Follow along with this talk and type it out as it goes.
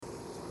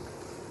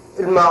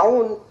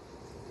الماعون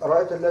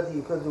رأيت الذي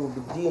يكذب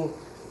بالدين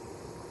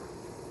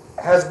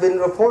has been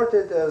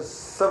reported as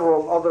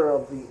several other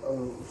of the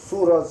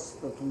surahs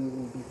that we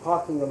will be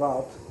talking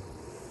about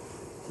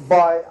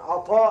by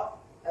Ata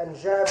and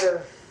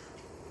Jabir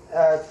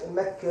as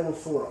Meccan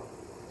surah,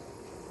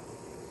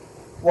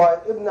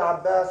 while Ibn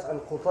Abbas and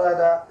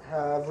Qatada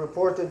have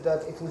reported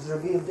that it was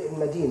revealed in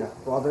Medina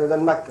rather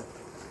than Mecca.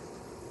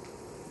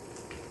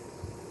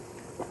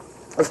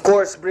 Of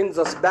course, brings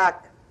us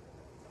back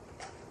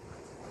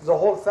the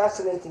whole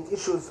fascinating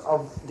issues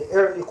of the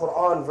early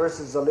Quran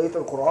versus the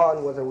later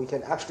Quran, whether we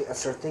can actually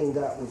ascertain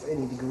that with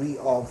any degree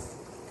of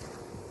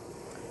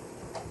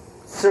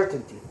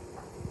certainty.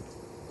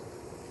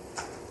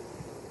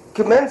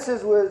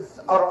 Commences with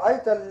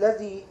أَرَأَيْتَ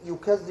الَّذِي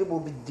يُكَذِّبُ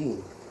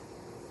بِالدِّينِ.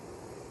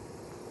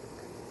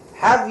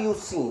 Have you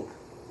seen?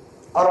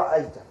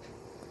 أَرَأَيْتَ.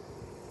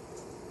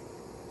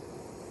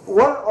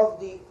 One of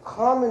the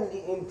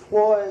commonly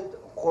employed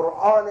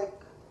Quranic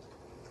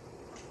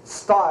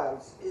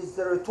styles is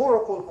the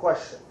rhetorical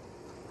question.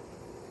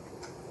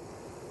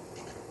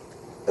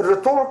 A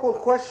rhetorical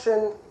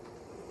question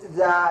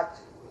that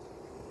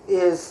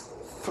is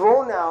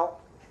thrown out,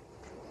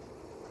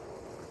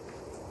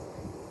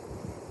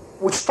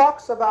 which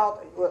talks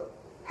about, well,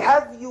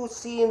 have you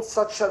seen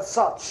such and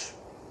such?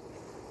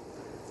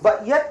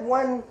 But yet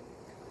one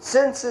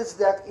senses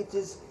that it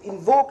is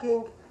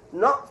invoking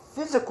not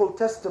physical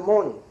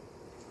testimony,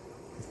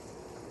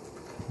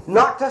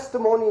 not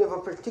testimony of a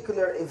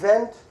particular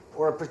event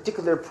or a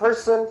particular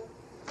person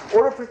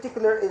or a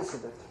particular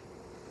incident,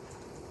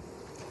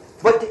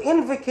 but the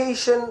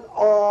invocation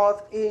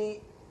of an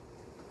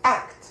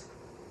act.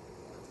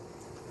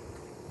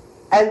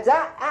 And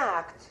that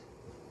act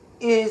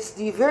is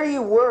the very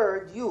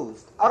word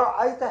used.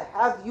 أَرَأَيْتَ,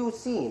 have you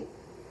seen?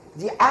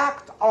 The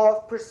act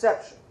of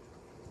perception.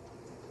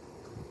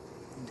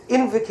 The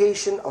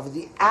invocation of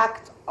the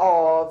act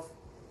of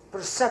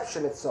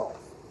perception itself.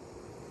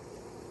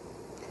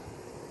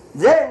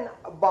 Then,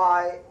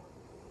 by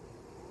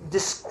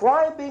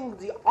describing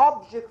the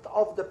object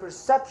of the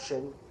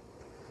perception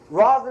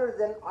rather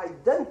than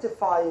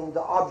identifying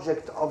the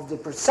object of the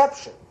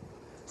perception.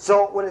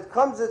 So when it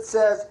comes, it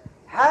says,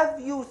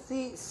 have you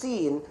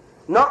seen,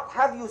 not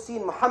have you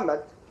seen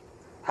Muhammad,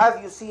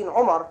 have you seen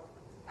Umar,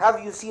 have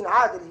you seen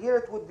Adil? Here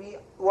it would be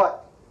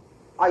what?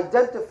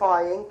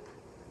 Identifying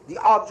the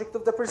object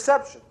of the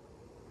perception.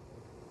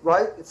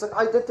 Right? It's an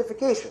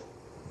identification.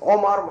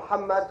 Umar,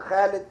 Muhammad,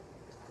 Khalid.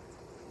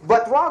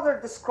 But rather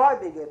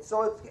describing it.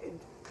 So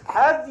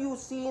have you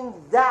seen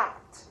that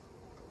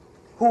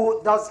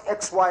who does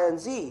X, Y, and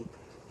Z?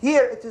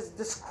 Here it is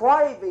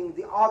describing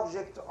the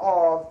object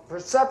of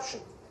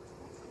perception.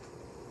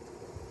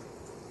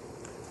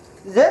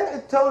 Then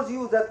it tells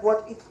you that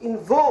what it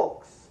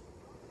invokes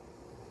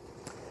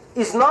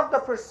is not the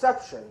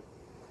perception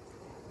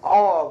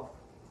of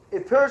a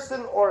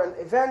person or an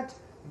event,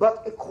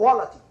 but a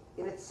quality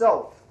in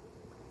itself.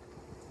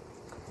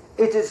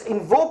 It is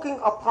invoking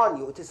upon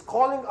you, it is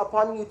calling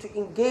upon you to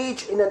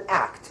engage in an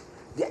act.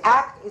 The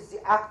act is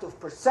the act of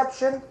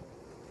perception.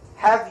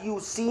 Have you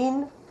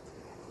seen?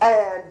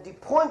 And the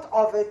point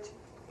of it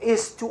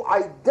is to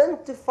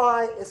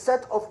identify a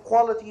set of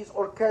qualities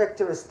or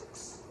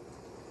characteristics.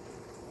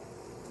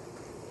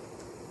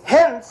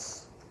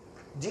 Hence,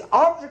 the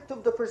object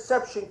of the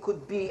perception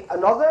could be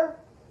another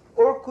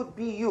or could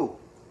be you.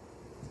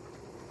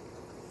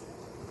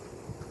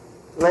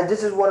 And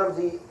this is one of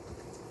the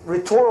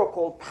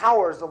rhetorical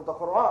powers of the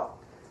Quran.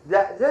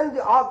 That then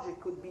the object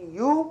could be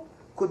you,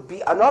 could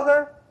be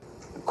another,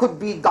 could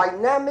be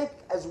dynamic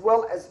as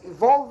well as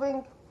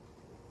evolving.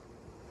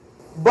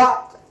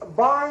 But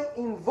by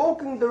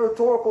invoking the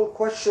rhetorical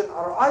question,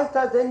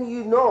 Ara'ayta, then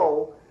you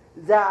know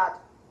that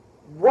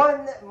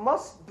one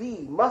must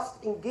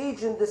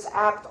engage in this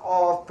act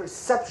of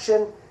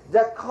perception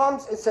that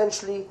comes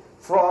essentially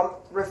from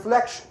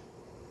reflection.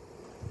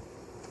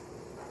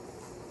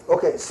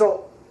 Okay,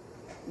 so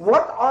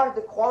what are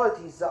the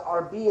qualities that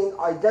are being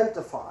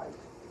identified,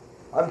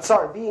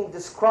 being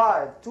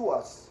described to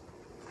us?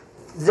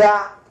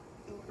 That,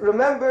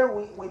 remember,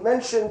 we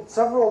mentioned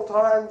several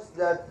times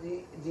that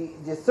the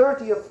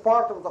 30th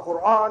part of the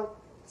Quran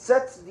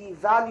sets the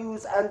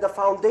values and the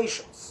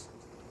foundations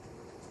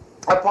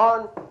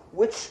upon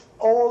which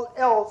all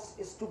else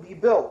is to be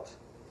built.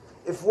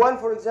 If one,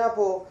 for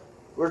example,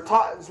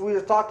 as we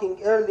were talking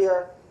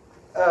earlier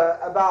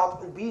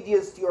about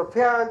obedience to your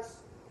parents,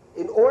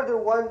 in order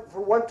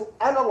for one to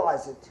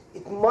analyze it,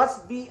 it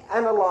must be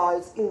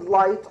analyzed in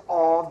light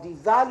of the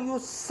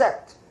values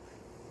set,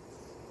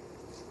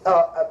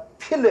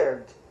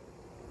 pillared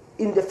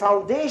in the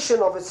foundation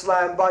of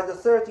Islam by the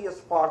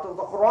 30th part of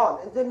the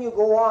Quran. And then you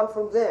go on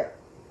from there.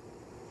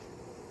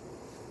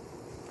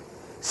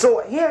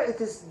 So here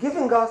it is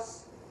giving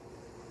us,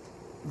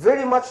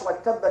 very much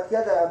like Tabbat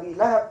Yada Abi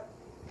Lahab,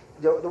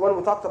 the one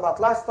we talked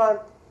about last time,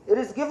 it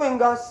is giving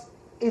us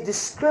a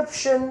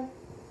description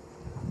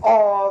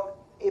of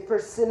a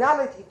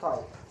personality type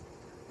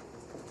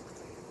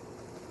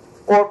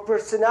or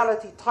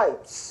personality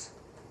types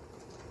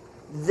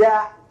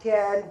that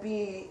can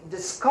be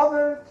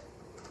discovered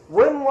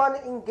when one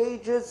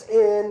engages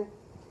in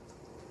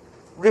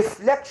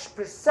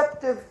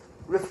perceptive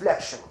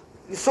reflection.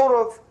 You sort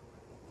of,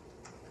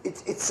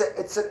 it's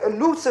an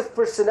elusive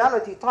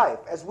personality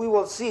type, as we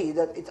will see,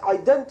 that it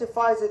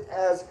identifies it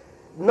as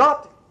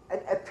not an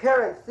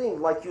apparent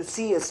thing like you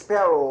see a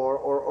sparrow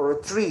or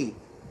a tree.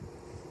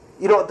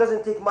 You know, it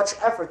doesn't take much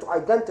effort to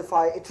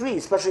identify a tree,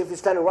 especially if you're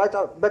standing right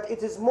out. But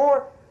it is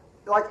more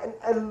like an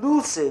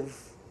elusive,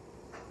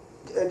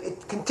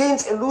 it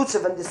contains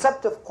elusive and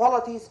deceptive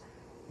qualities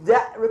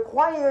that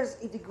requires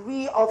a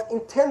degree of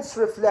intense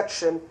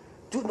reflection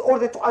in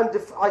order to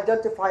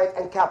identify it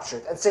and capture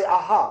it and say,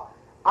 aha,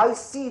 I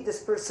see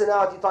this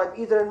personality type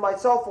either in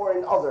myself or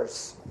in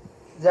others.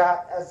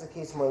 That, as the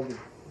case might be.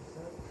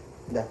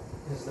 Yeah.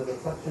 Is the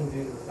reflection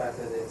due to the fact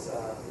that it's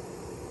a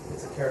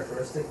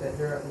characteristic that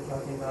you're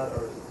talking about,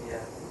 or is it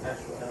an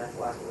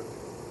actual act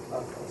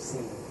of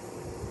seeing?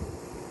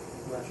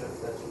 I'm not sure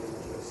if that's really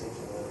much of a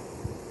distinction.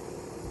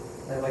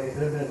 Like if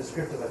it had been a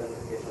descriptive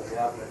identification of the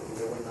object,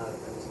 there would not have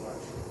been as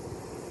much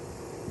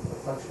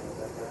reflection. Is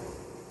that correct?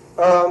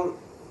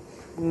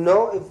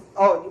 No.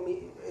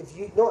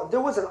 No,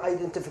 there was an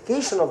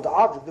identification of the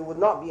object, there would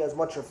not be as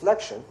much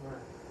reflection. Right.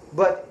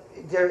 But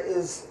there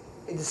is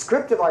a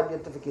descriptive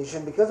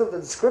identification. Because of the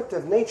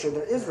descriptive nature,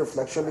 there is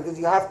reflection, because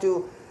you have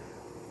to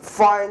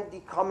find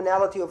the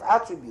commonality of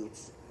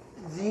attributes.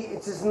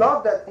 It is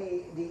not that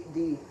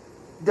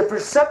the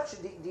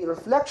perception, the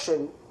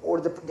reflection, or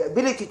the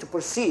ability to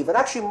perceive, and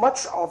actually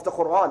much of the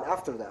Quran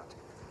after that,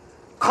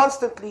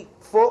 constantly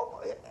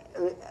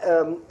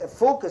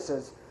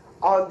focuses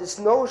on this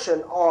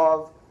notion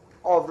of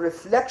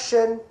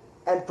reflection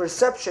and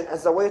perception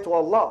as the way to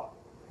Allah,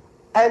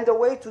 and the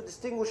way to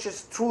distinguish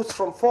truth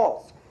from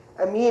false.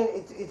 I mean,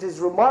 it is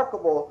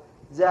remarkable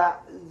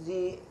that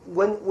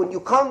when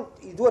you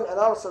do an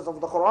analysis of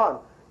the Quran,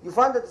 you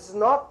find that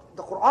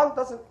the Quran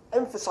doesn't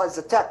emphasize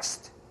the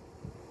text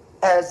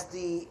as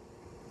the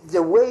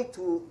way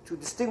to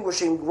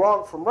distinguishing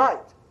wrong from right,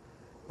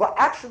 but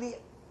actually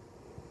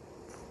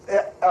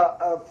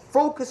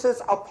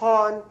focuses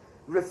upon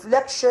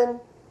reflection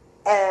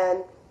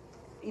and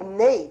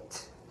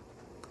innate,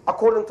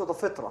 according to the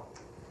fitrah,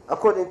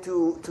 according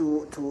to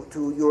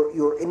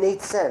your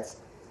innate sense.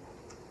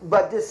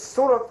 But this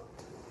sort of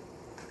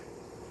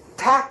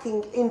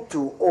tacking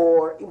into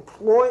or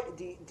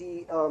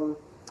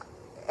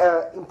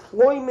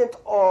employment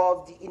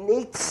of the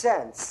innate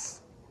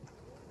sense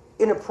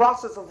in a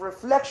process of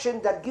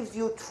reflection that gives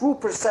you true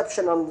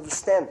perception and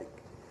understanding.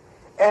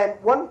 And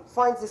one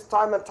finds this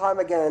time and time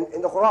again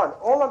in the Quran.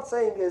 All I'm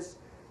saying is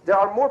there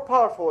are more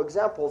powerful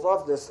examples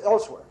of this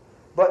elsewhere.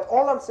 But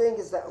all I'm saying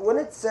is that when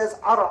it says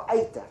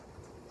ara'ayta,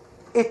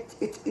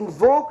 it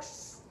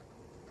invokes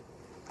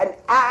an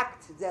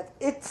act that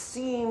it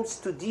seems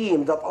to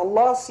deem, that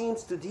Allah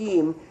seems to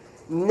deem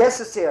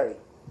necessary,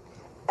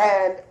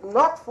 and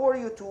not for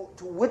you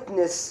to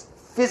witness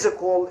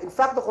physical. In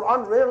fact, the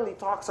Quran rarely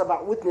talks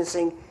about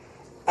witnessing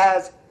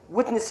as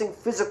witnessing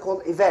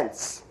physical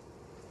events.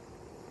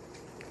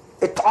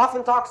 It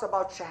often talks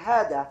about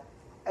shahada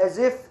as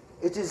if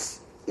it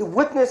is a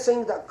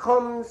witnessing that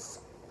comes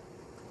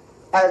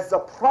as the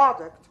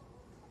product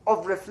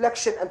of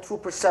reflection and true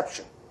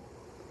perception.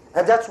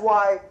 And that's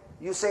why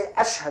you say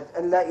ashhad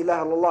and la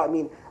ilaha illallah. I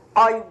mean,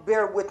 I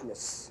bear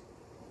witness.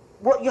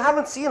 Well, you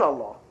haven't seen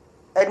Allah,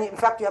 and in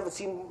fact you haven't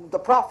seen the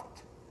Prophet.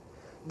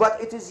 But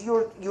it is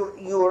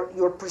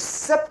your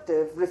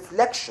perceptive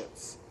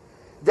reflections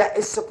that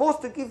is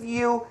supposed to give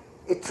you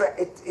a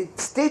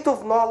state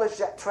of knowledge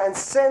that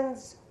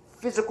transcends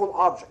physical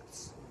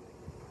objects.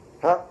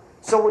 Huh?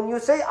 So when you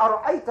say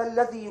أَرَأَيْتَ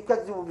الَّذِي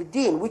يُكَذِّبُ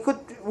بِالدِّينِ,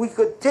 we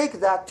could take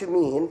that to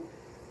mean,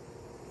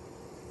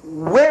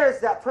 where is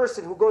that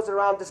person who goes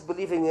around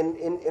disbelieving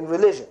in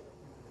religion?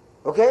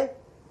 Okay?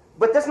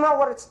 But that's not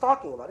what it's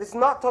talking about. It's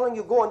not telling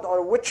you go on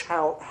a witch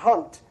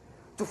hunt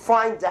to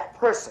find that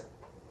person,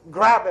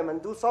 grab him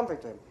and do something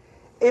to him.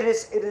 It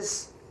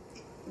is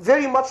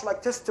very much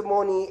like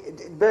testimony,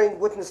 bearing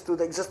witness to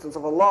the existence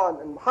of Allah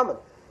and Muhammad.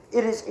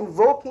 It is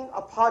invoking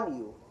upon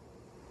you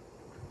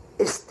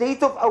a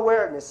state of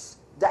awareness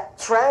that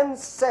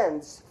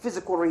transcends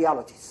physical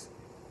realities.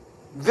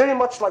 Very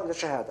much like the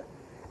Shahada.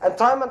 And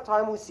time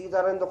we see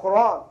that in the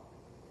Quran.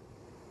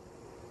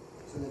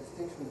 So the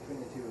distinction between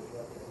the two is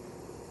what?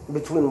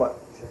 Between what?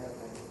 Shahada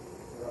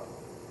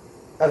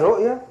and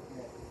Al-Ru'ya?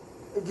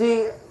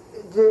 Yeah.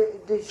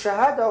 The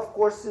Shahada, of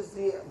course, is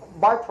the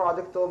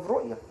byproduct of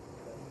Ru'ya.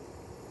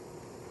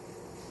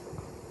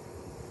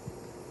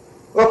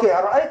 Okay,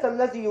 أَرَأَيْتَ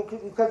الَّذِي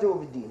يُكَذِّبُ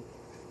بِالدِّينِ.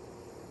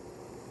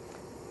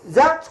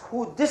 That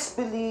who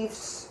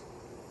disbelieves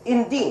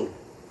in deen.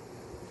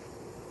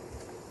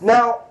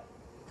 Now,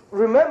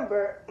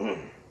 remember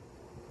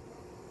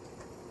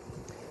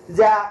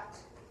that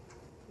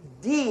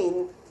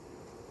deen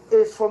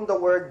is from the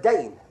word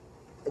dain.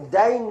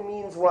 Dain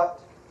means what?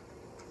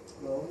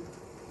 Loan.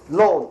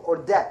 Loan or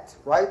debt,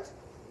 right?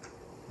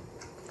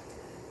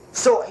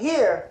 So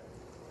here,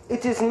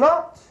 it is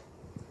not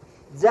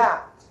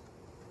that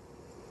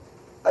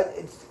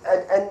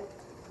and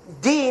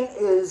deen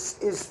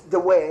is the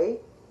way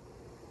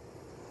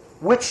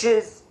which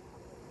is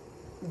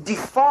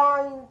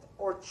defined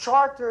or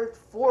chartered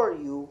for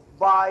you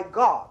by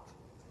God.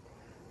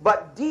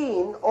 But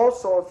deen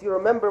also, if you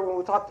remember when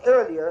we talked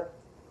earlier,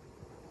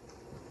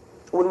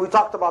 when we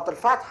talked about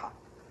al-Fatiha,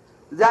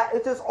 that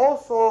it is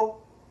also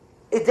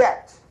a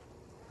debt,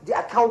 the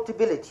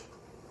accountability.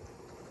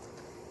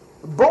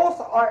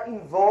 Both are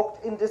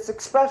invoked in this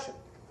expression.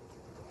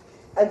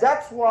 And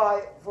that's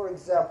why, for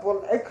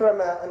example,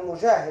 Ikrama and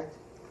Mujahid,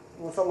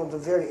 some of the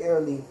very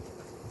early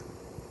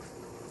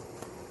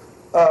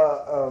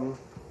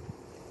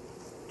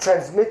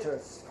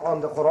transmitters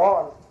on the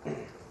Quran,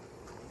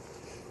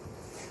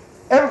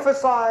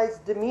 emphasize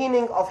the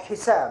meaning of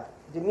hisab,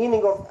 the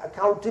meaning of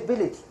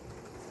accountability.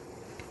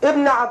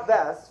 Ibn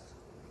Abbas,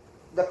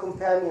 the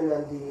companion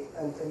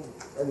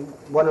and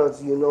one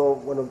of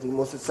the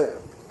most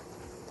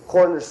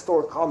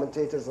cornerstone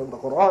commentators on the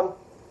Quran,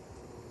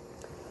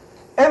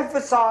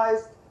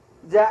 emphasized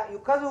that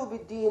yukadhu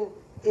bid-din,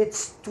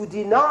 it's to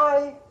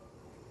deny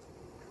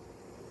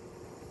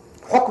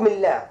hukm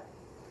Allah,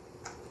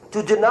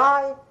 to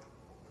deny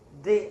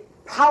the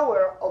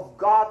power of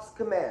God's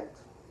command.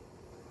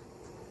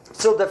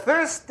 So the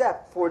first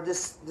step for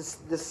this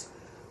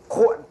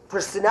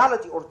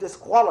personality or this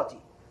quality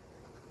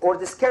or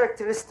these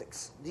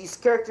characteristics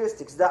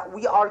that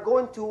we are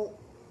going to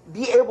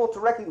be able to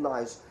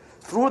recognize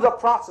through the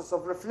process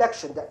of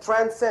reflection that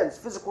transcends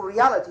physical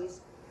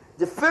realities,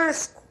 the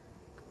first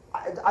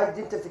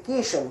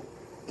identification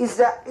is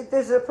that it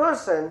is a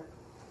person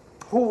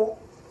who,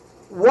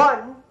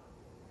 one,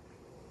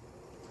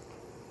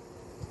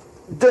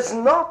 does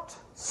not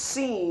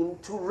seem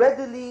to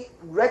readily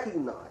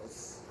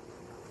recognize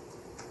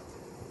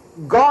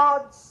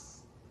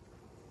God's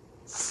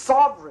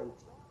sovereignty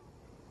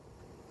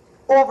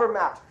over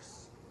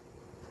matters.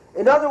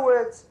 In other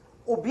words,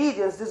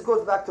 obedience, this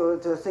goes back to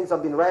things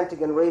I've been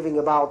ranting and raving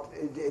about,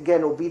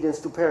 again, obedience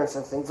to parents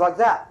and things like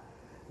that.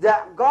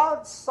 That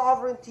God's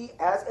sovereignty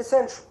as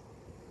essential.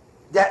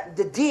 That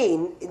the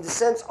deen, in the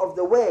sense of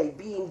the way,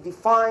 being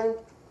defined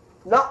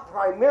not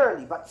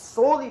primarily but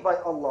solely by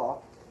Allah,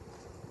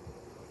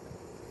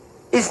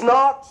 is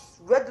not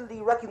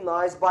readily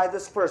recognized by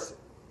this person.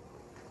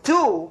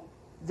 Two,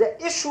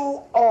 the issue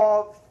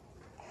of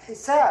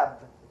hisab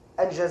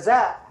and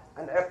jaza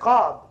and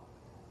iqab,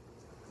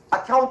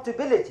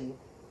 accountability,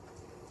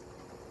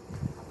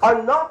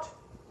 are not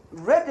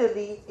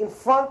readily in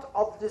front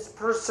of this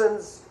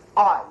person's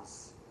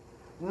eyes,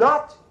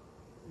 not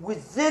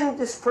within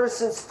this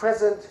person's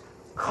present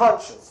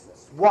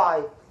consciousness.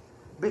 Why?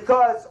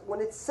 Because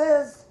when it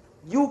says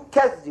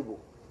yukazzibu,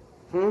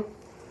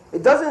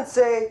 it doesn't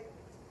say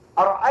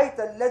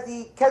أَرَأَيْتَ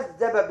الَّذِي كَذَّبَ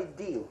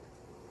بِالدِّينِ.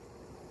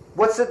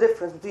 What's the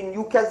difference between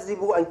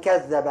yukazzibu and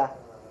kazzaba?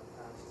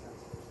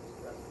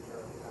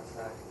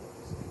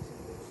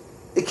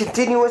 A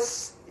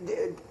continuous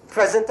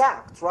present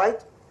act,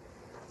 right?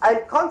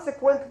 And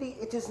consequently,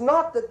 it is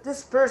not that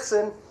this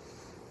person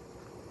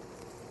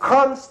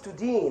comes to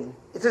deen.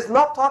 It is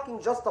not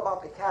talking just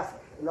about a kafir,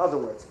 in other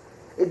words.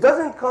 It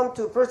doesn't come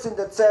to a person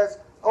that says,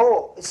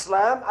 oh,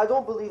 Islam, I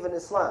don't believe in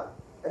Islam.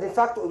 And in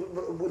fact, it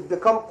would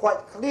become quite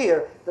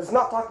clear that it's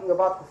not talking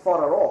about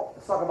kuffar at all.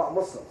 It's talking about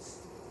Muslims.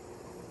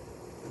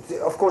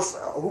 Of course,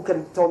 who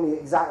can tell me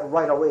exactly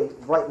right away,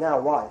 right now,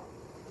 why?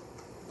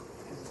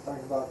 Because it's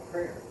talking about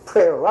prayer.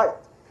 Prayer, right.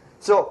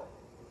 So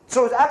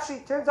it actually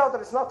turns out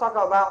that it's not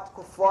talking about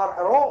kuffar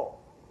at all.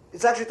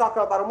 It's actually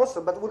talking about a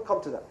Muslim, but we'll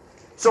come to that.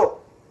 So,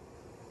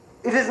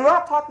 it is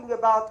not talking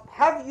about,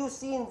 have you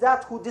seen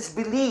that who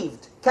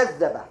disbelieved,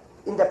 kazzaba,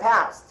 in the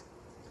past,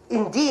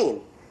 in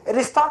deen? It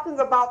is talking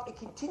about a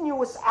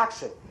continuous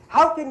action.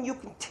 How can you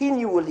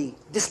continually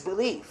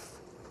disbelieve?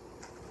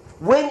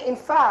 When in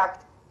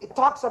fact, it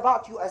talks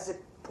about you as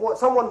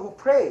someone who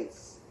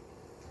prays.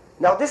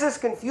 Now this is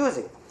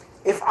confusing.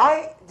 If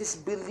I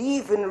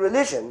disbelieve in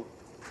religion,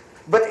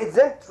 but it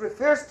then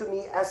refers to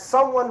me as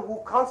someone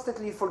who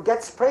constantly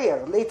forgets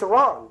prayer later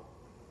on.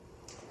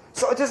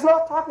 So it is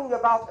not talking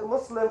about a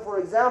Muslim, for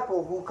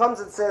example, who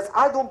comes and says,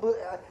 I'm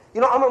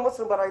a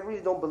Muslim, but I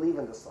really don't believe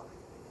in this stuff.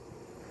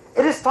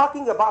 It is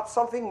talking about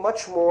something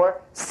much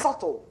more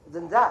subtle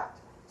than that.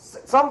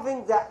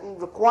 Something that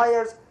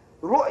requires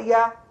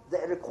ru'ya,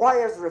 that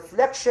requires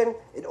reflection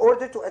in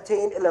order to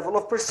attain a level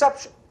of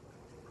perception.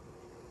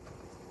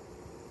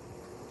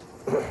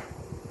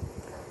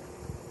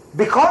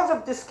 Because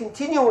of this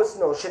continuous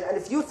notion, and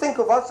if you think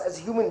of us as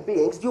human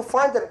beings, you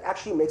find that it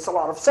actually makes a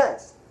lot of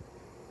sense.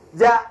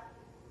 That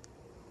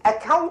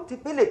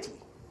accountability,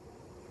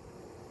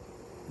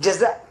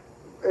 jaza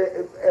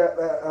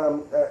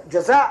and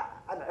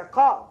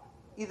iqab,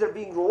 either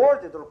being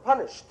rewarded or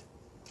punished,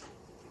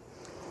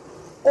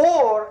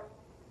 or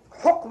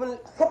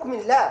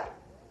hukmillah,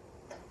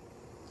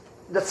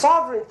 the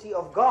sovereignty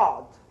of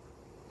God,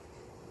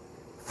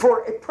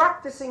 for a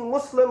practicing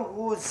Muslim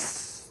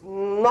who's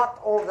not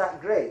all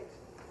that great,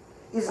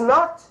 is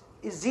not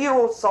a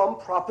zero-sum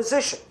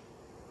proposition.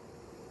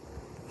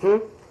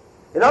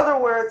 In other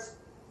words,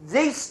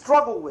 they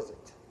struggle with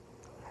it.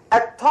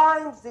 At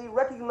times they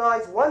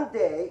recognize one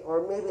day,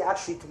 or maybe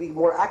actually to be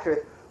more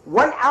accurate,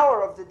 1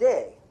 hour of the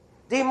day.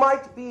 They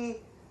might be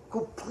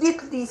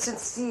completely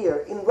sincere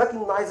in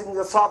recognizing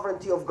the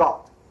sovereignty of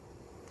God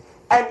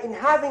and in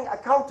having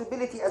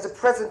accountability as a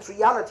present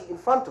reality in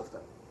front of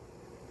them.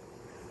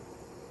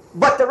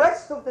 But the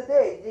rest of the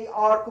day, they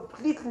are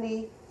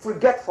completely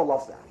forgetful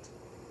of that.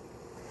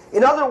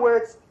 In other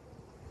words,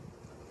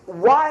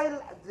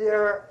 while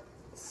their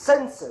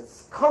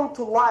senses come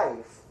to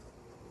life,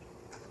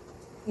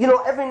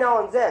 every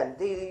now and then,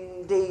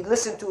 they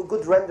listen to a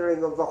good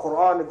rendering of the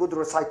Quran, a good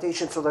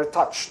recitation, so they're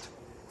touched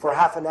for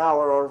half an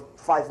hour or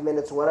 5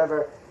 minutes,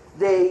 whatever.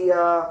 They,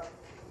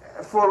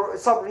 for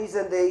some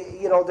reason,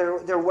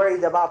 they're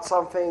worried about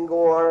something,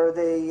 or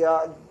they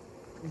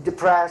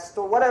depressed,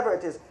 or whatever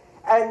it is.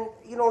 And,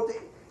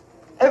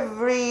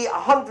 every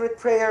 100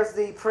 prayers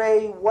they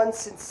pray, one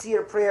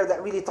sincere prayer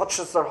that really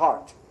touches their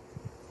heart.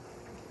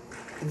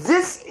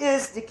 This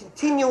is the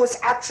continuous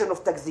action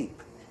of takzeeb.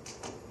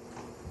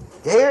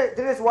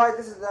 There is why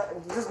this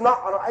is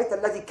not أَرَأَيْتَ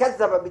الَّذِي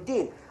كَذَّبَ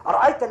بِالدِّينِ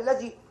أَرَأَيْتَ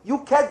الَّذِي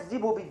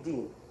يُكَذِّبُ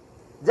بِالدِّينِ.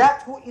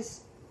 That who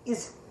is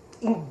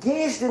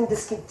engaged in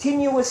this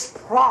continuous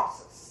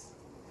process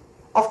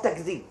of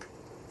takzeeb,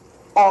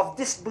 of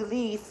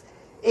disbelief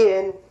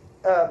in,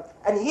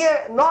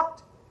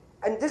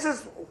 and this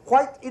is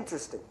quite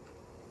interesting.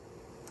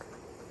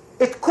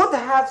 It could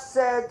have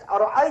said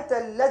أَرَأَيْتَ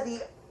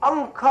الَّذِي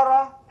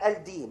أَنْكَرَ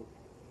الدِّينِ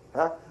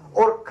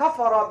or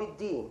كَفَرَ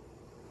بِالدِّينِ.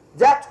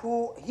 That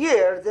who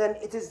here, then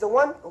it is the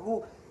one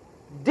who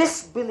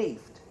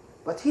disbelieved.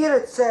 But here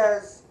it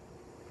says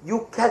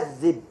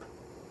يُكَذِّب,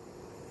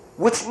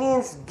 which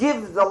means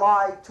give the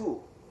lie to.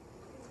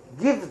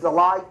 Give the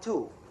lie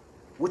to.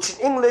 Which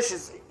in English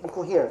is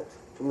incoherent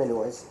in many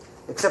ways,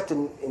 except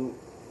in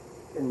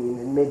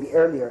maybe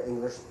earlier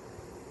English.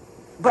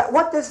 But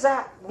what does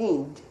that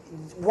mean?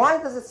 Why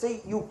does it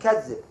say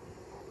يُكَذِّب?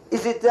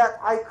 Is it that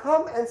I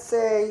come and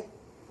say,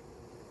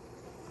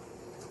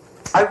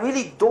 I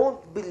really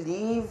don't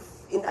believe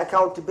in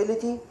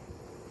accountability?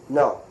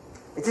 No.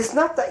 It is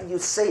not that you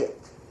say it.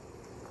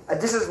 And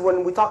this is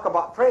when we talk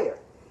about prayer.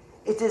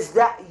 It is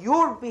that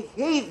your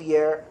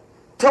behavior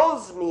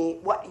tells me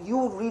what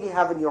you really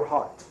have in your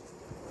heart.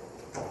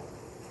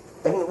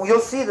 And you'll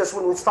see this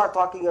when we start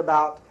talking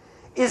about,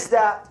 is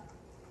that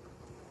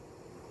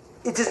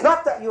it is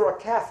not that you're a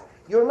kafir.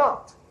 You're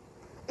not.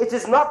 It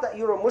is not that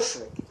you're a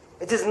mushrik.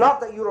 It is not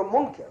that you're a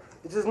munkar.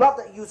 It is not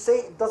that you say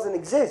it doesn't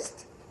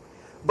exist.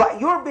 But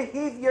your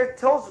behavior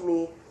tells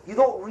me you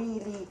don't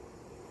really,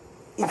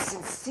 in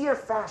sincere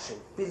fashion,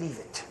 believe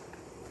it.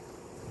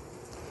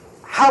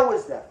 How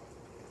is that?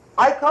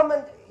 I come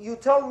and you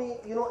tell me,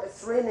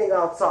 it's raining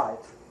outside.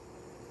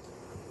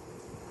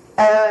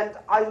 And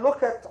I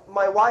look at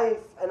my wife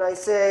and I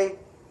say,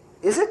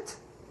 is it?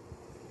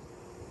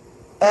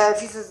 And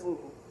she says,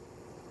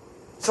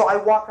 so I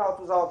walk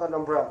out without an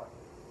umbrella.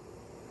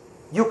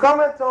 You come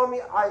and tell me,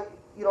 I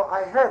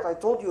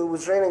told you it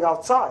was raining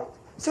outside.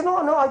 I say, no,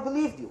 I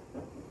believed you.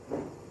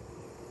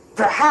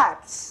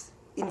 Perhaps,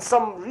 in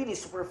some really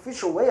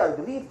superficial way, I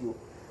believed you.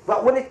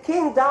 But when it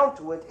came down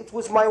to it, it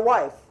was my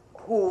wife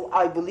who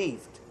I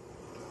believed.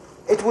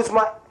 It was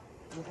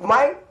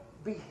my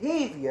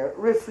behavior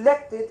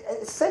reflected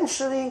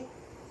essentially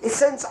a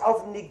sense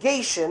of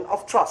negation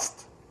of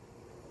trust.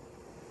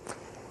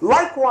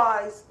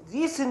 Likewise,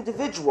 these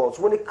individuals,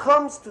 when it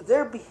comes to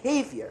their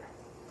behavior,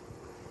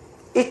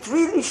 it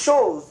really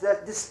shows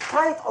that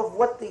despite of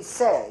what they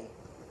say,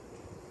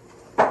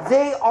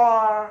 they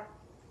are,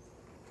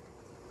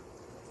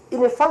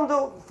 in a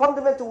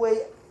fundamental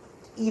way,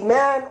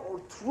 iman or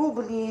true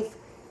belief,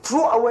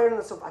 true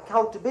awareness of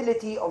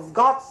accountability, of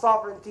God's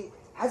sovereignty,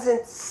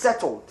 hasn't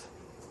settled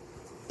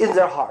in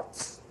their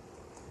hearts.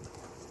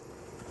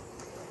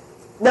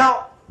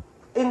 Now,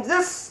 in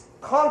this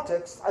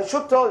context, I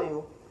should tell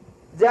you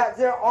that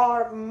there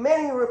are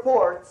many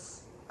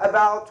reports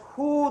about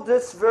who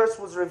this verse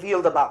was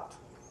revealed about.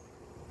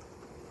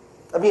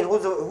 I mean,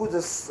 who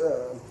this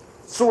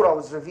surah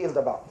was revealed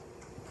about.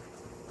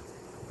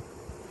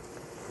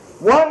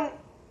 One,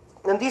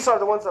 and these are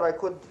the ones that I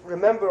could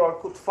remember or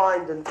could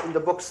find in the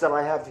books that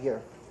I have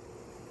here.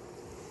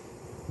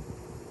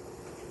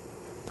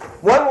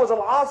 One was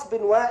Al-As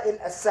bin Wa'il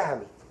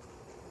As-Sahmi.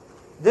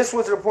 This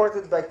was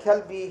reported by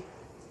Kalbi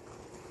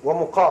wa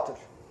Muqatil.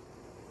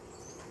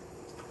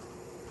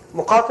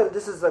 Muqatil,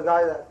 this is the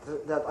guy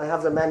that I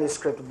have the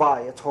manuscript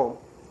by at home.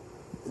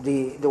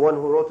 The one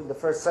who wrote in the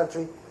 1st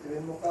century.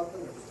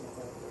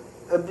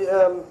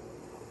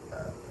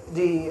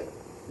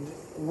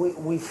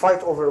 We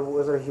fight over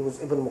whether he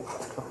was Ibn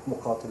Muqatil or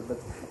Muqatil, but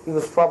he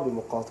was probably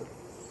Muqatil.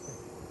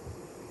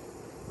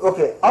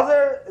 Okay,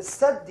 other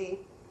Saddi,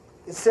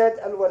 it said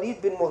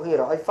Al-Walid bin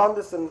Mughira. I found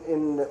this in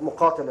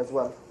Muqatil as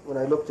well, when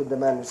I looked at the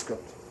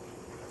manuscript.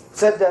 It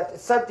said that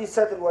Saddi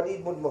said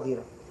Al-Walid bin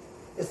Mughira.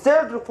 A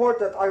third report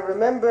that I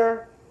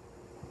remember,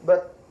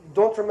 but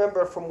don't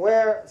remember from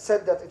where,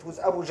 said that it was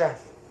Abu Jahl.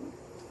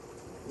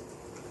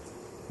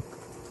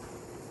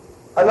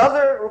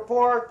 Another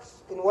report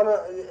in one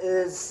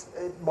is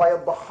by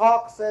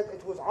al-Dhahhak said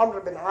it was Amr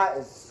bin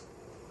Ha'iz.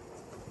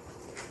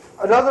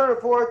 Another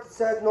report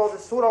said no, the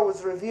surah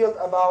was revealed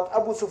about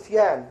Abu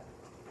Sufyan.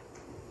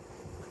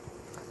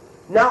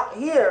 Now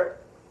here,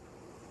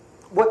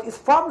 what is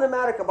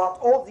problematic about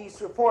all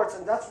these reports,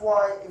 and that's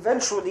why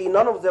eventually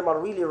none of them are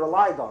really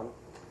relied on,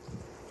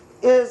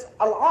 is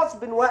Al-As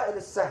bin Wa'il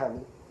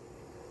al-Sahami,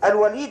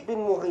 Al-Walid bin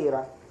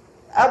Mughira,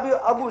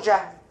 Abu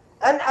Jahl,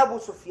 and Abu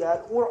Sufyan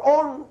were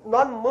all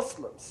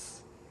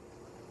non-Muslims.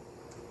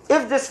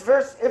 If this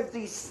verse, if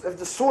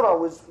the surah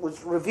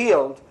was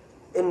revealed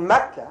in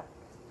Mecca,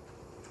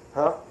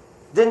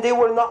 then they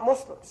were not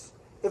Muslims.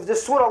 If the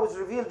surah was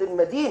revealed in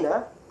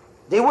Medina,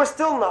 they were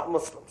still not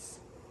Muslims.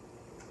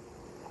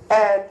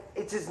 And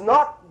it is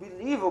not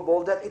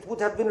believable that it would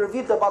have been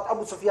revealed about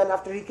Abu Sufyan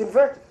after he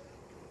converted.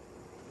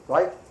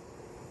 Right?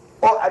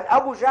 And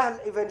Abu Jahl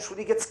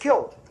eventually gets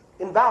killed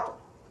in battle.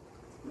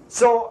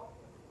 So,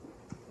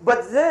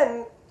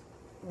 الَّذِينَ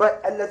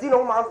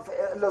هُمْ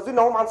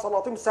عَنْ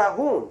صَلَاتِهِمْ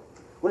سَاهُونَ,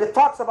 when it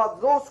talks about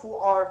those who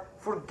are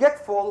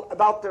forgetful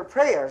about their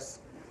prayers,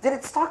 then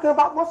it's talking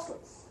about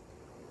Muslims.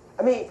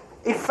 I mean,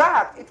 in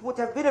fact, it would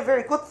have been a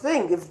very good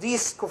thing if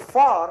these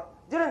kuffar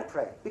didn't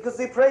pray, because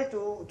they pray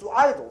to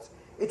idols.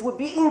 It would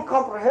be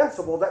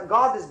incomprehensible that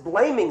God is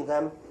blaming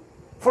them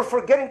for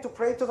forgetting to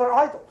pray to their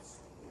idols.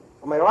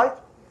 Am I right?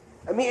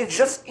 I mean, it's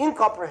just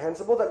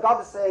incomprehensible that God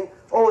is saying,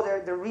 oh,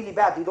 they're really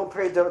bad, they don't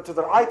pray to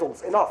their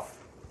idols enough.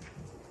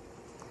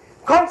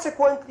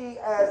 Consequently,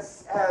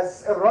 as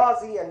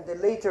Razi and the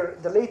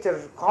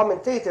later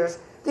commentators,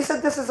 they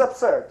said this is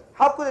absurd.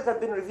 How could it have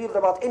been revealed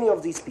about any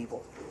of these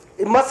people?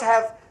 It must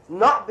have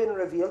not been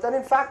revealed, and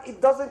in fact, it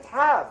doesn't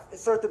have a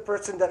certain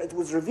person that it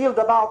was revealed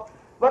about,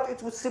 but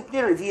it was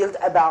simply revealed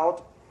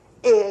about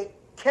a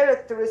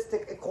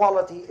characteristic,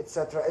 equality,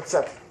 etc.,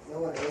 etc. No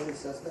one early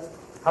says that?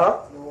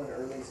 Huh? No one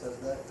early says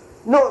that?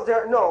 No,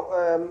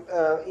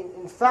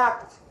 in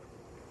fact,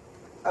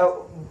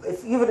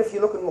 even if you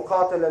look in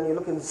Muqatil and you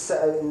look in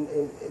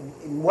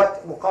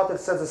what Muqatil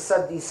says,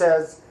 As-Saddi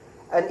says,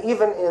 and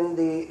even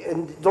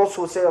in those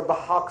who say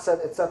al-Dhahhak said,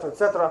 etc.,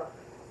 etc.,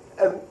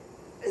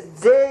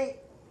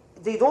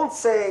 they don't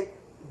say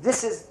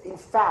this is in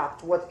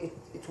fact what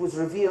it was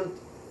revealed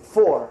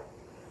for,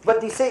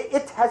 but they say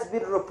it has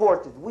been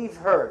reported, we've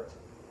heard,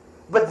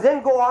 but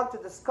then go on to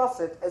discuss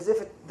it as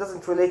if it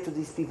doesn't relate to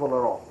these people at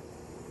all,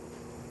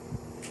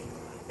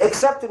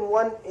 except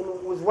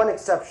with one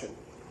exception.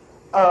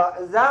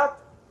 That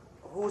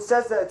who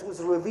says that it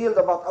was revealed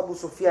about Abu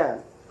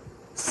Sufyan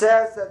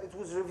says that it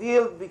was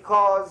revealed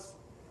because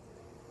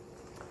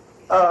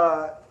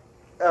that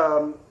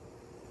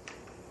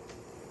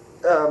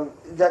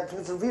it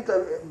was revealed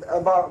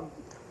about,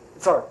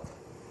 sorry,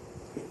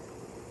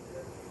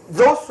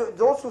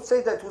 those who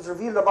say that it was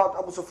revealed about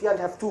Abu Sufyan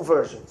have two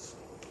versions.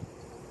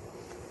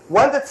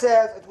 One that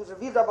says it was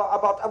revealed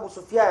about Abu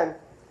Sufyan,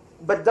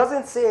 but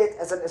doesn't say it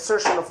as an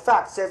assertion of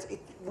fact, says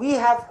we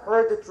have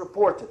heard it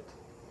reported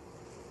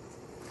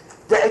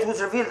that it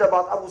was revealed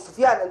about Abu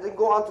Sufyan, and then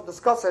go on to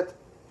discuss it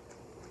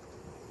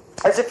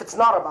as if it's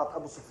not about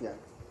Abu Sufyan.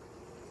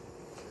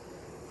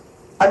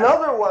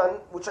 Another one,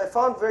 which I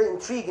found very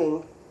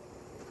intriguing,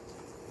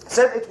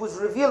 said it was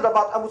revealed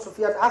about Abu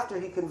Sufyan after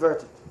he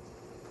converted.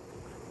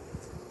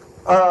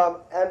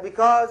 And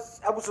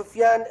because Abu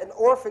Sufyan, an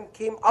orphan,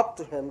 came up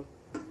to him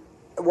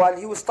while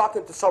he was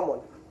talking to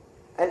someone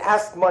and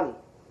asked money.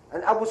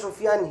 And Abu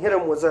Sufyan hit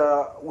him with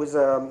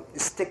a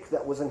stick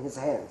that was in his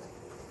hand.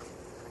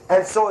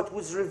 And so it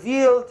was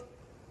revealed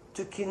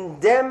to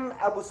condemn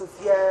Abu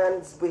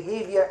Sufyan's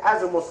behavior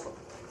as a Muslim.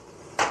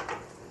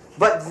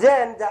 But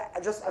then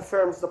that just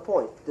affirms the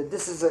point that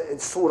this is a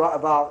surah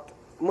about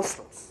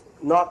Muslims,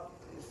 not,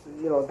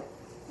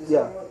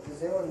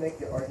 Does anyone make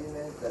the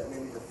argument that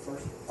maybe the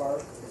first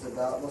part is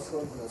about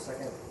Muslims and the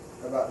second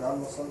about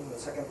non-Muslims, and the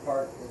second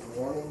part is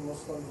warning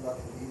Muslims not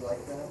to be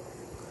like that?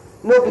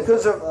 No,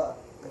 because of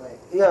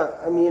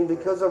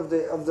because of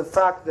the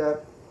fact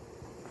that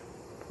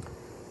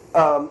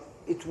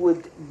it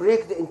would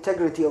break the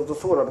integrity of the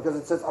surah, because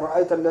it says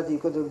أَرَأَيْتَ الَّذِي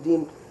يُكَذِّبُ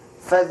بِالدِّينِ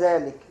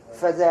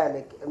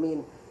فَذَلِكَ. I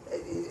mean,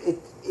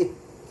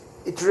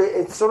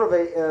 it's sort of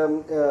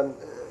a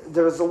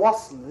there is a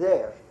wasl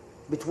there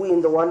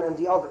between the one and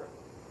the other.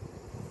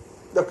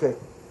 Okay.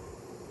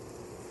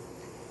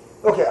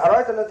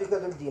 أَرَأَيْتَ الَّذِي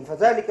يُكَذِّبُ بِالدِّينِ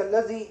فَذَلِكَ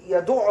الَّذِي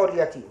يَدُعُّ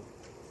الْيَتِيمَ.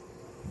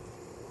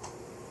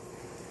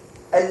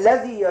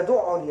 الَّذِي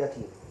يَدُعُّ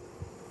الْيَتِيمَ.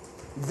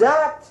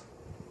 That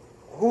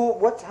who,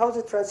 how is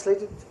it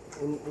translated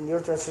in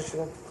your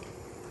translation?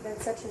 Then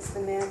such is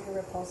the man who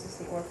repulses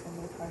the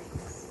orphan with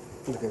harshness.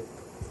 Okay.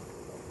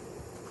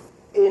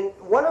 In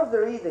one of the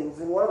readings,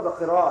 in one of the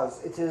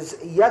qira'as, it is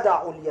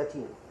يَدَعُ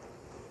الْيَتِيمَ.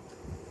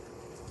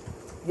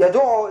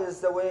 Yadu'u is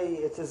the way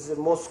it is in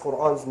most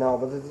Qur'ans now,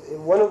 but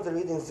one of the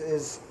readings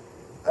is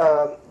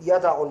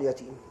Yada'u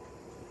al-yatim.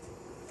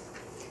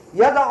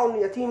 Yada'u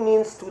al-yatim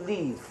means to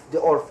leave the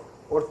orphan,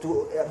 or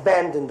to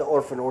abandon the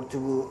orphan, or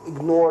to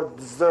ignore,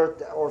 desert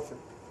the orphan.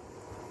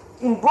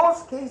 in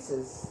both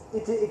cases,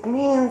 it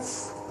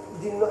means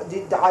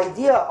the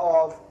idea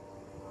of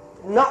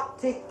not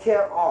take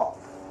care of,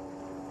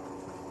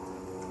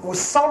 with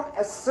some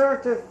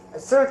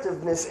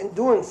assertiveness in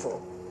doing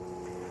so.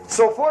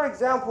 So, for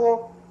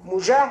example,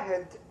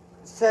 Mujahid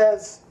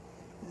says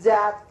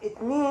that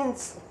it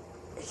means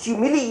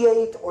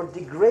humiliate or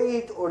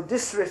degrade or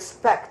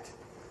disrespect,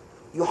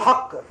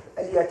 yuhaqqir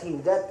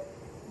al-yatim, that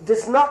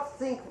does not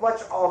think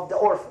much of the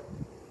orphan.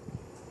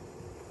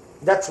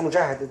 That's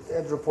Mujahid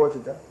had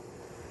reported that.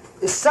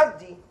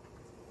 As-Saddi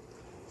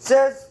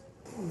says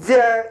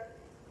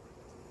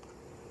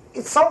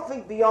it's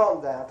something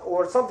beyond that,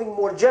 or something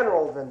more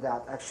general than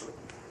that, actually.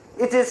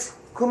 It is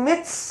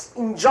commits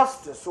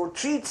injustice or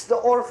treats the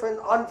orphan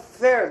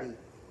unfairly,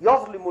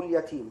 يظلم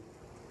اليتيم,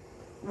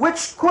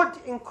 which could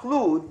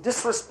include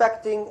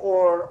disrespecting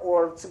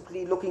or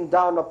simply looking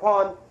down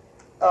upon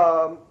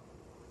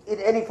in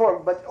any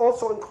form, but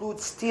also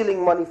includes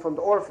stealing money from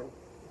the orphan.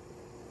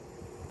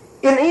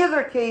 In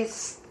either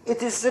case,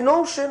 it is the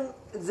notion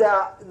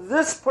that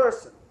this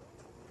person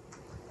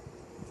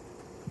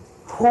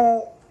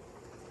who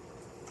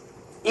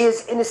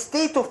is in a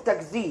state of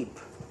takzeeb,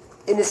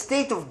 in a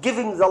state of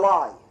giving the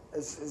lie,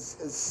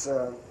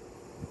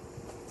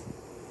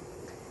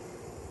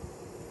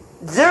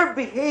 their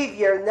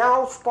behavior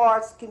now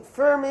starts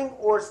confirming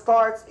or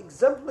starts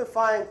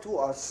exemplifying to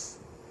us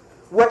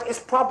what is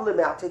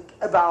problematic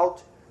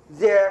about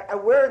their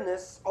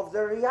awareness of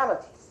their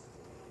realities.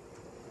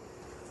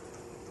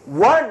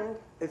 One,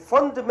 a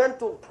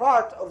fundamental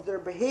part of their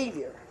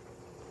behavior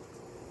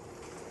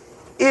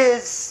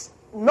is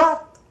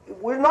not,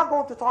 we're not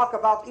going to talk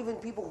about even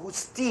people who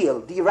steal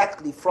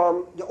directly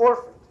from the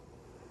orphan,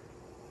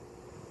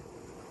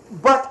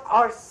 but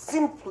are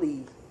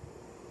simply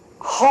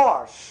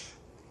harsh,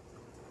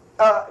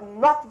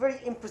 not very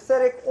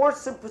empathetic or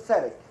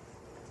sympathetic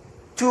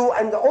to,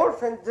 and the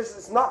orphan, this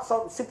is not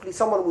simply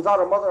someone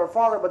without a mother or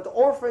father, but the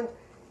orphan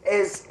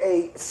is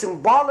a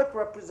symbolic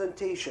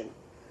representation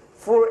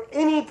for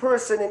any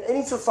person in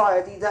any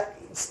society that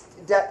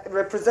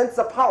represents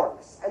the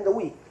powerless and the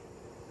weak.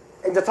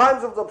 In the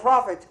times of the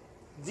Prophet,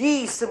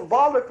 the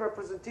symbolic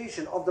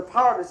representation of the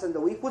powerless and the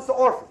weak was the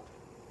orphan.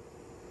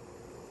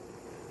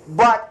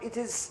 But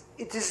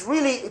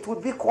it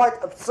would be quite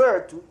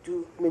absurd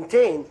to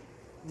maintain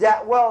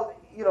that, well,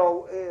 you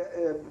know,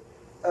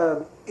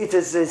 it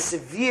is a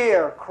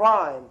severe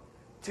crime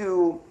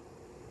to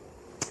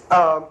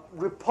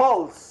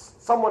repulse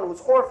someone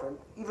who's orphaned,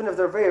 even if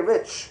they're very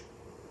rich.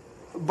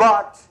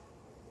 But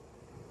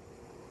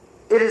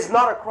it is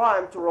not a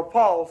crime to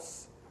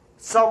repulse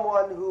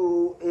someone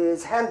who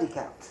is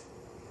handicapped,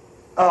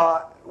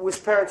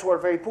 with parents who are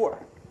very poor.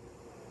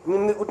 I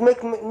mean, it would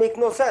make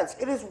no sense.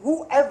 It is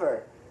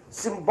whoever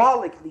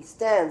symbolically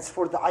stands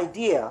for the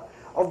idea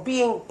of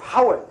being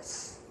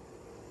powerless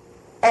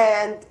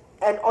and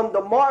on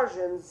the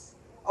margins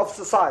of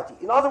society.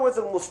 In other words,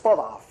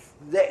 al-mustadaf,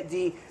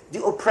 the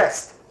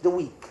oppressed, the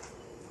weak.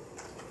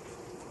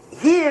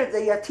 Here, the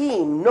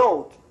yatim,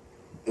 note,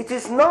 it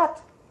is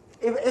not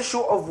an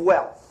issue of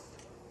wealth.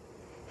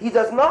 He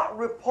does not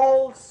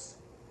repulse,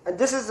 and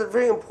this is a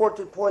very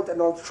important point,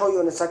 and I'll show you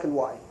in a second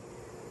why.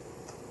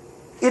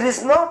 It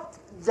is not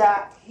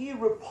that he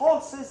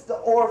repulses the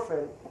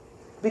orphan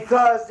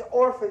because the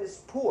orphan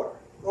is poor.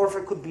 The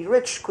orphan could be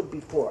rich, could be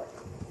poor.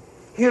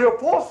 He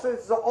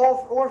repulses the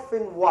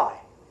orphan, why?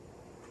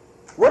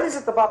 What is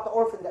it about the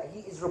orphan that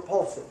he is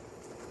repulsive?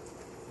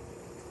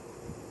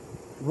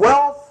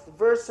 Wealth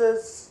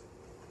versus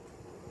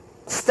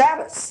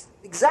status.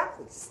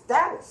 Exactly,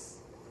 status.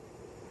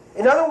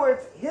 In other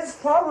words, his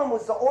problem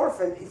with the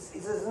orphan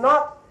is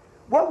not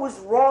what was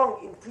wrong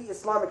in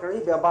pre-Islamic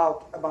Arabia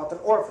about an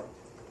orphan.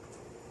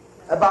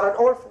 About an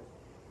orphan.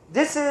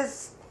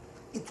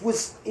 It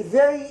was a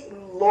very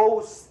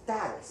low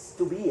status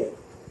to be in.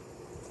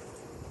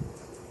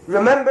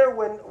 Remember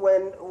when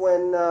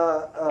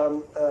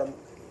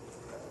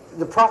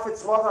the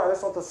Prophet's mother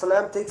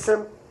ﷺ takes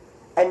him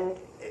and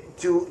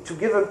to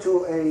give him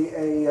to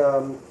a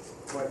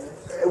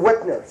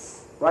wet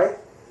nurse, right?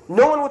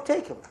 No one would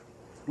take him.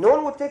 No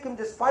one would take him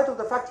despite of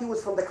the fact he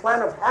was from the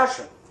clan of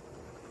Hashim.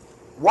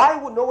 Why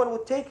would no one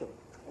would take him?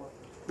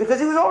 Because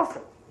he was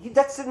orphan.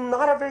 That's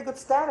not a very good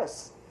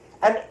status.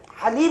 And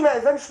Halima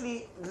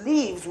eventually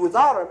leaves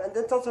without him and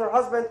then tells her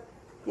husband,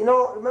 you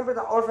know, remember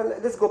the orphan,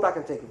 let's go back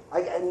and take him.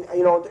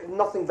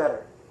 Nothing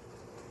better.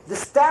 The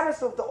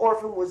status of the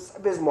orphan was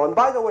abysmal. And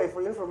by the way,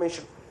 for your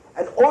information,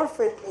 an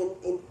orphan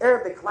in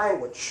Arabic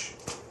language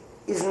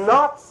is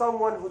not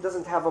someone who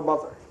doesn't have a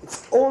mother.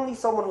 It's only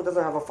someone who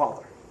doesn't have a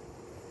father.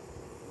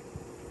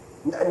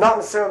 Not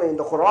necessarily in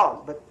the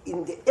Quran, but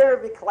in the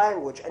Arabic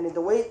language and in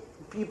the way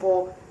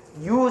people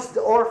use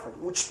the orphan,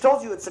 which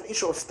tells you it's an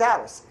issue of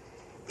status,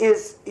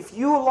 is if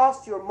you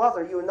lost your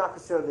mother, you are not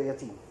considered a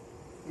yatim.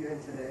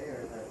 Even today,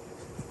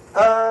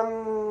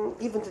 or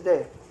Even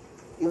today.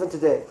 Even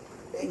today.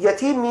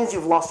 Yatim means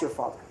you've lost your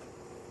father.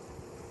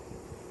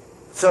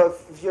 So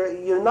if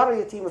you're not a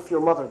yatim if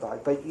your mother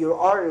died, but you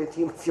are a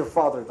yatim if your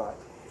father died.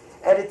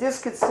 And it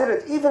is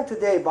considered, even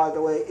today, by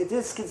the way, it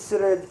is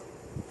considered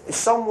a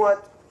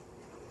somewhat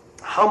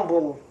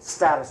humble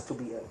status to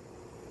be in.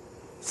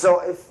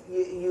 So if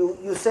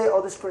you say,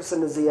 oh, this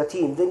person is a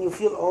yatim, then you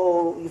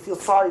feel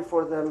sorry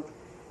for them,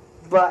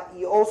 but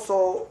you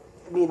also,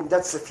 I mean,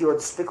 that's if you're a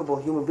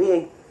despicable human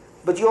being,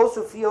 but you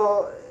also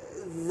feel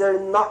they're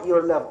not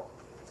your level.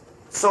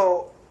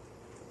 So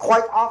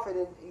quite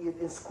often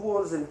in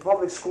schools, in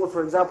public schools,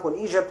 for example, in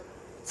Egypt,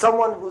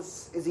 someone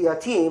is a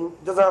yatim,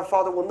 doesn't have a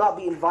father, will not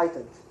be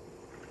invited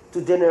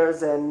to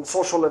dinners and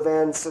social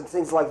events and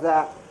things like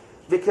that,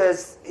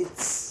 because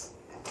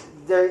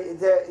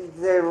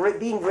they're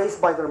being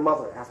raised by their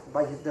mother,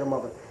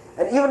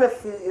 and even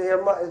if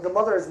the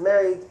mother is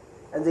married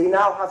and they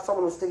now have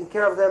someone who's taking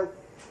care of them,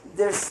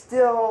 they're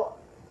still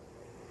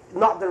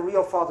not the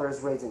real father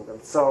is raising them,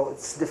 so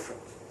it's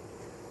different.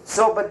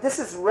 So, but this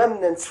is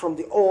remnants from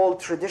the old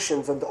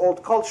traditions and the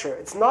old culture.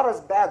 It's not as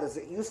bad as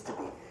it used to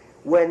be,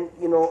 when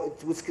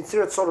it was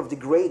considered sort of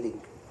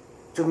degrading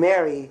to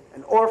marry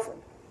an orphan.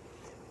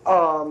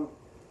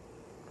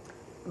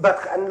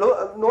 But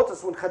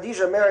notice when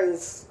Khadija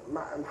marries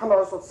Muhammad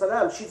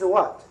Rasulullah, she's a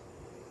what?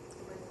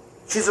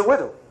 She's a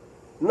widow.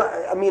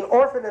 I mean,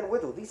 orphan and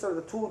widow, these are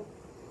the two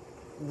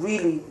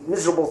really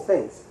miserable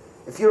things.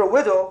 If you're a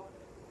widow,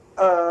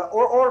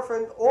 or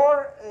orphan,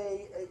 or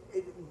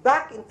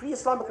back in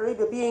pre-Islamic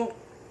Arabia, being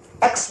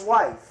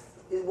ex-wife,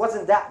 it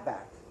wasn't that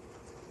bad.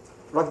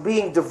 Like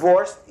being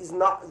divorced is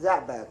not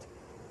that bad.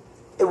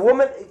 A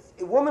woman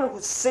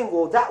who's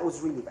single, that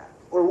was really bad.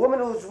 Or a woman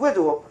who's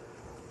widowed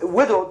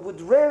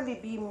would rarely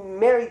be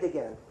married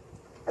again,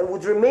 and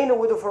would remain a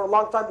widow for a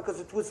long time,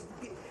 because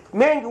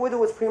marrying a widow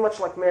was pretty much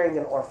like marrying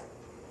an orphan.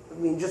 I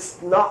mean,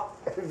 just not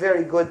a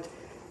very good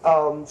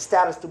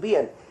status to be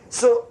in.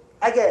 So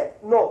again,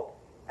 no.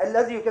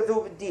 الذي يكذب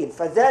بالدين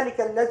فذلك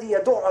الذي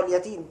يدع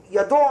اليتيم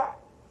يدع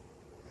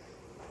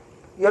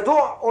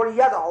or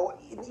يدع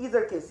in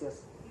either case.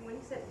 Yes. When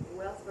you said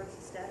wealth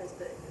versus status,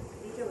 but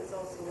Khadija was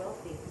also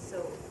wealthy,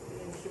 so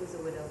she was a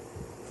widow.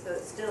 So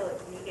it's still,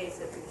 in case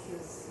that she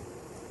was.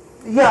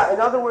 Yeah,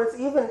 in other words,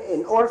 even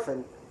an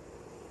orphan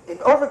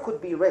could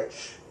be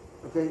rich,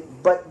 okay,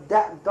 but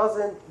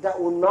that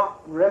will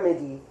not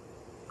remedy,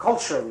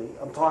 culturally,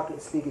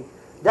 speaking,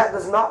 that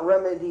does not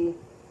remedy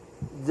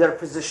their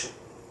position.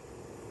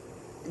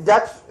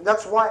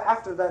 That's why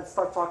after that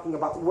start talking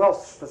about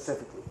wealth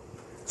specifically.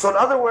 So in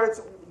other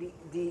words,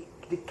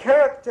 the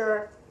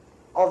character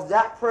of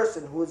that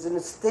person who is in a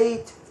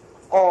state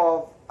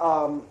of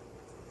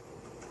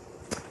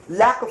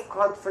lack of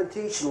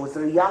confrontation with the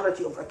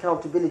reality of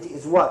accountability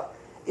is what?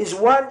 Is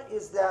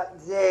that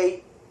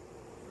they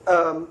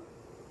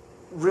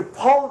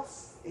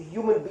repulse a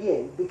human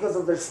being because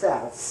of their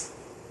status.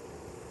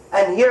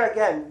 And here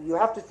again, you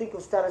have to think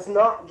of status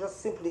not just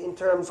simply in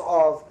terms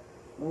of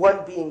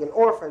one being an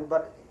orphan,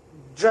 but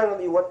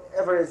generally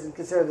whatever is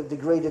considered a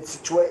degraded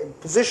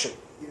position.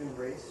 Even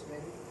race,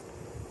 maybe?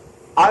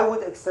 I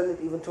would extend it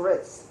even to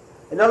race.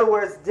 In other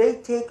words, they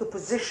take a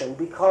position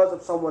because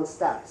of someone's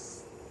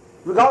status,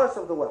 regardless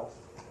of the wealth.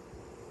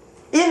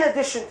 In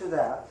addition to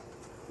that,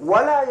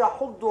 وَلَا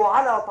يَحُضُّ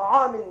عَلَى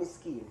طَعَامِ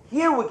الْمِسْكِينِ.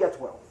 Here we get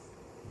wealth.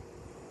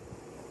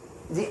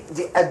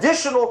 The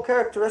additional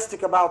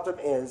characteristic about them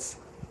is,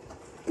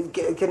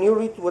 can you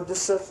read what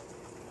this says?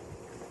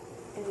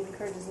 And it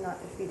encourages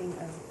not the feeding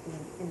of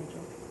the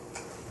indigent.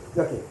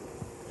 Okay.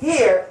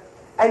 Here,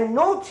 and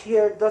note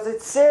here, does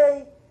it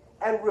say,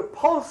 and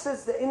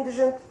repulses the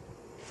indigent?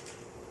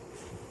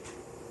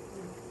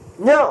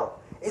 No.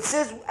 It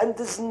says, and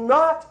does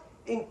not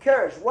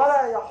encourage.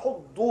 وَلَا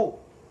يَحُضُّ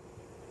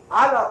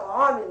عَلَى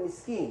طَعَامِ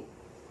الْمِسْكِينِ.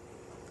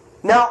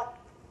 Now,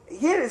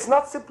 here it's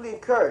not simply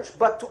encourage,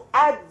 but to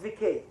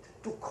advocate,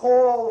 to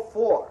call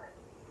for.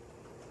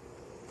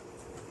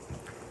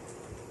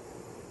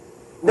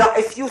 Now,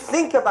 if you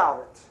think about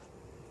it,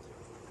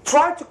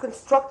 try to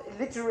construct a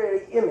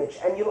literary image,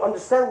 and you'll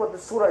understand what the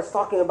surah is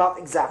talking about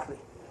exactly.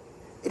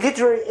 A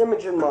literary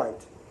image in mind.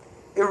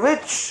 A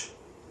rich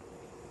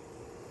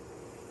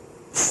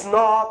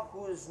snob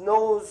whose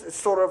nose is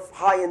sort of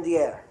high in the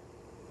air,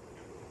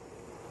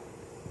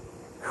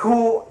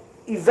 who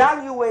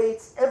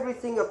evaluates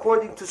everything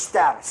according to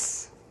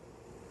status.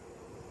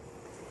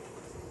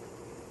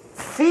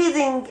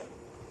 Feeding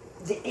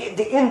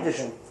the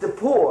indigent, the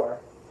poor,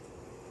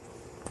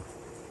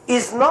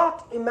 is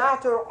not a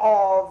matter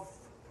of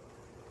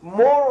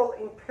moral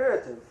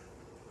imperative,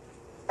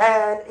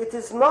 and it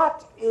is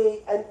not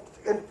a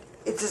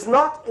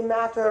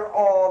matter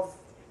of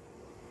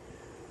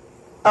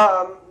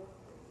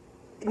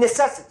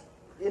necessity.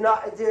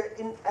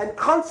 And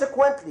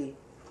consequently,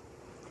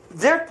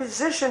 their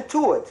position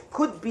to it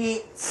could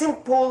be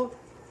simple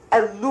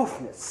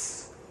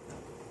aloofness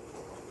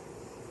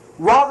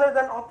rather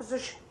than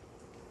opposition.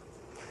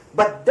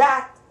 But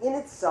that in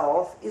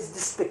itself is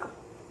despicable.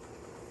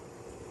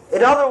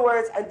 In other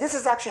words, and this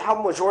is actually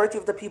how majority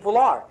of the people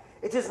are.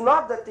 It is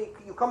not that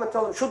you come and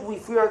tell them, should we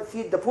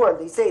feed the poor? And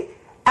they say,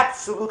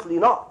 absolutely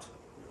not.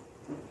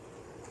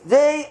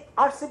 They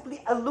are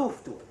simply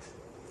aloof to it.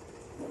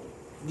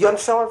 Do you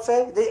understand what I'm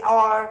saying? They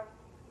are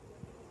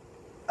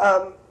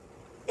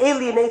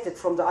alienated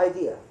from the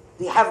idea.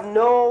 They have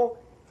no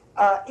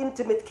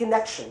intimate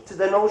connection to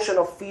the notion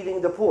of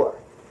feeding the poor.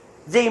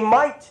 They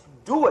might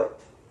do it,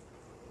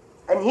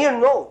 and here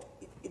note,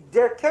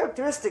 their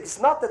characteristic is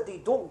not that they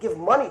don't give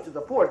money to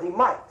the poor, they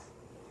might.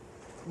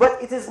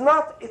 But it is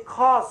not a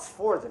cause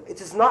for them.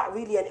 It is not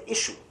really an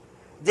issue.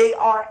 They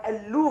are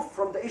aloof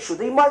from the issue.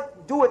 They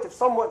might do it if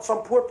some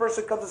poor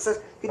person comes and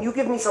says, can you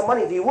give me some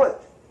money? They would.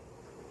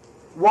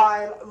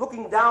 While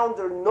looking down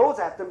their nose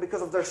at them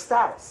because of their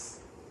status.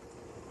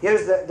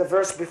 Here's the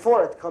verse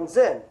before it comes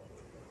in.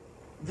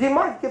 They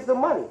might give them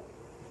money.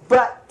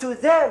 But to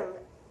them,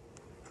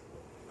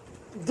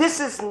 this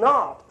is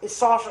not a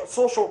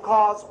social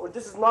cause, or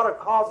this is not a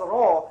cause at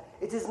all.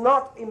 It is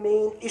not a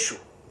main issue.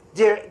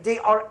 They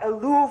are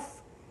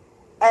aloof,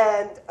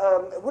 and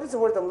what is the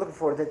word I'm looking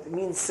for that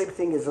means same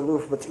thing as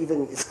aloof, but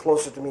even is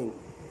closer to meaning?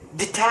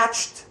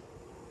 Detached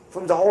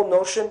from the whole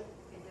notion.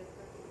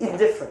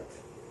 Indifferent.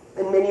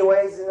 In many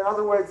ways. In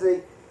other words,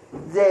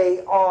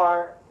 they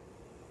are,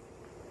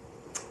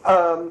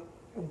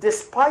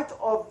 despite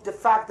of the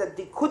fact that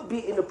they could be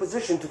in a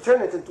position to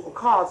turn it into a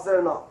cause,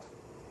 they're not.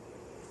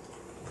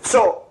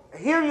 So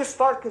here you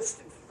start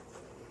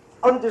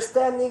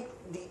understanding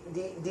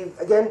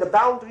again the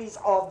boundaries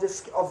of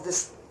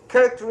this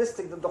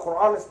characteristic that the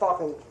Quran is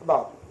talking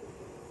about.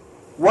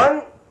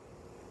 One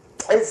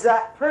is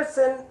that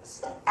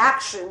person's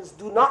actions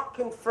do not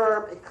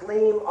confirm a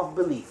claim of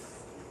belief.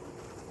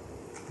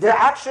 Their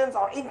actions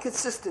are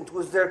inconsistent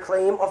with their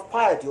claim of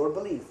piety or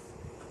belief.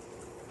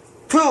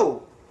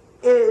 Two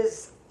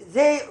is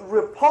they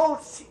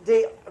repulse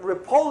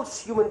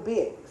human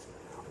beings,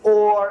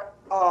 or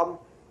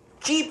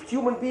keep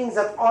human beings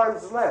at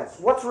arm's length.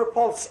 What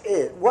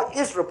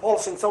is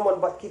repulsing someone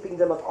but keeping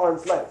them at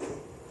arm's length?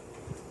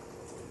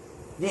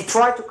 They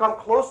try to come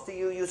close to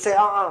you, you say,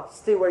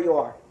 stay where you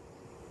are.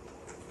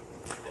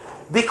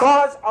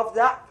 Because of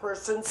that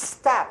person's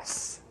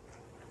status.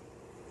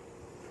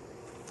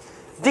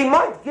 They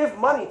might give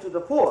money to the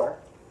poor,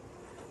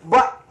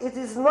 but it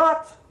is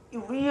not a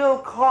real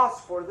cause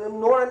for them,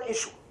 nor an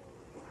issue.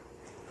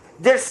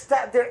 Their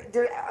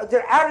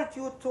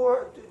attitude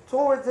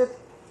towards it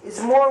is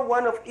more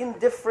one of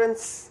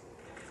indifference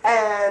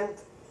and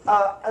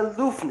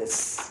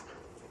aloofness.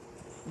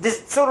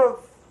 This sort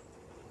of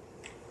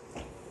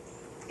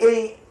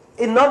a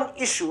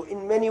non-issue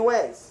in many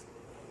ways.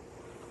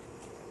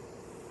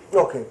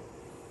 Okay.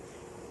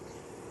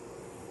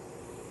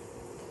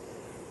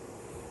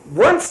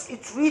 Once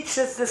it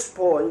reaches this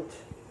point,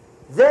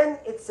 then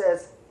it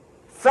says,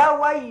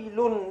 فَوَيْلٌ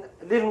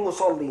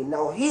لِلْمُصَلِّينَ.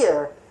 Now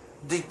here,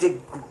 the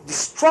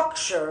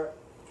structure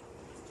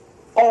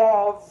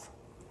of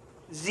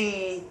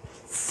the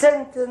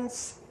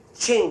sentence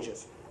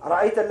changes.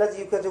 أرأيت الذي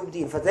يكذب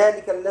بالدين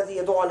فذلك الذي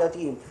يدعو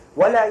اليتيم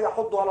ولا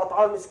يحض على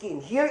طعام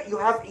المسكين. Here you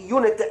have a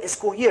unit that is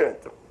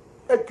coherent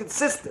and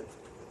consistent.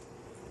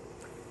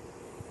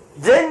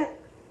 Then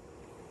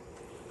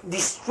the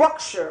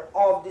structure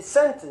of the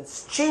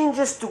sentence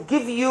changes to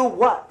give you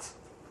what?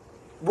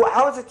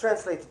 How is it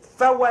translated?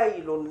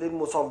 فَوَيْلٌ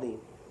لِلْمُصَلِّينَ.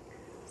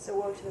 So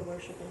woe to the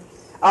worshippers.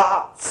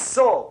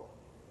 So,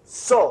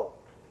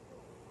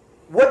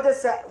 what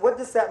does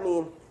that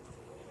mean?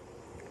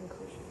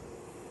 Conclusion.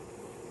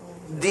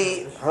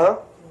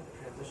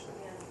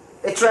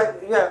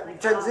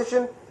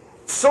 Transition.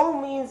 So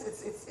means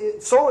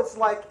it's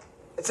like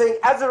it's saying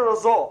as a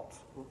result,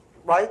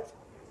 right?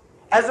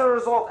 As a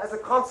result, as a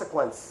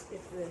consequence.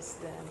 If this,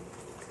 then.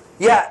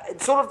 Yeah,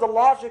 it's sort of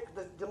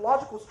the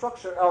logical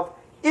structure of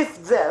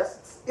if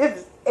this,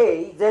 if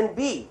A, then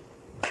B.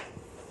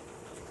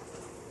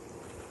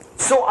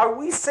 So are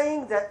we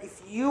saying that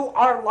if you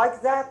are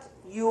like that,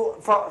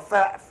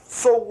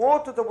 so woe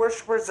to the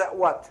worshippers that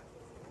what?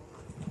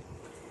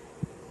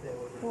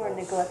 Who are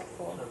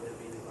neglectful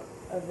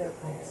of their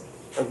prayers.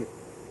 Okay.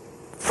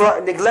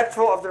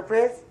 Neglectful of their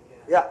prayers?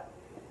 Yeah.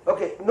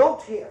 Okay,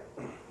 note here.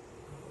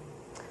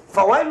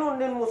 فَوَيْلٌ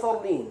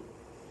لِلْمُصَلِّينَ.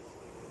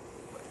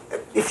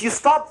 If you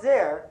stop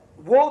there,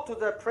 woe to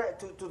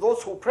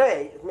those who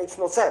pray, it makes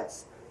no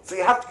sense. So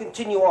you have to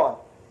continue on.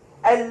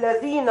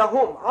 الَّذِينَ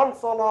هُمْ عَنْ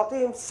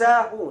صَلَاتِهِمْ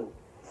سَاهُونَ.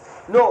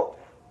 No.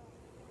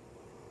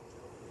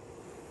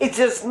 It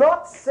does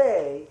not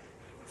say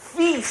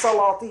فِي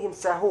صَلَاتِهِمْ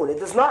سَاهُونَ. It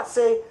does not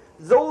say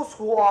those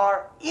who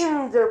are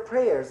in their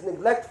prayers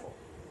neglectful.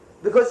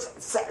 Because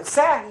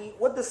sahi,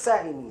 what does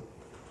sahi mean?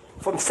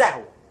 From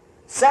sahu.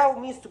 Sahu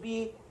means to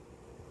be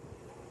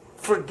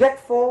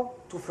forgetful,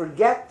 to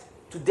forget,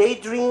 to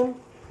daydream.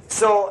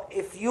 So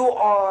if you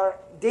are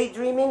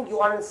daydreaming, you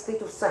are in a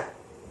state of sahu.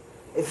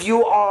 If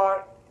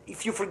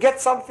you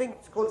forget something,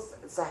 it's called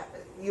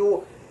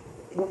sahu.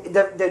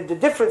 The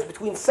difference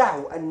between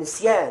sahu and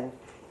nisyan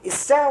is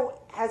sahu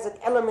has an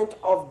element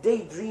of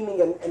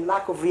daydreaming and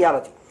lack of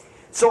reality.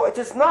 So it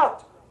is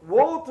not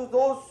woe to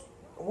those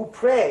who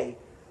pray,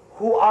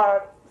 who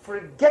are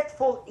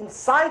forgetful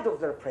inside of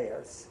their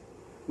prayers,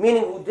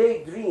 meaning who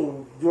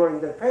daydream during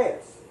their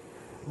prayers,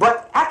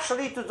 but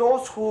actually to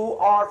those who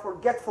are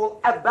forgetful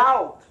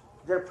about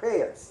their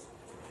prayers.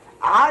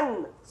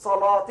 عن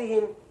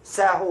صلاتهم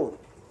ساهون.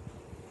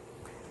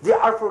 They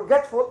are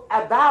forgetful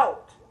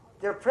about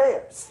their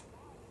prayers.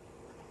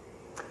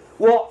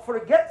 Well,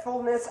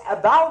 forgetfulness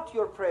about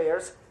your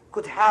prayers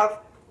could have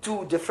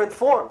two different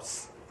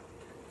forms.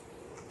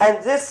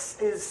 And this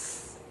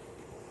is,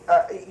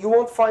 you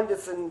won't find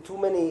this in too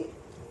many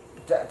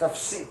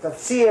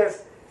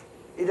tafsirs,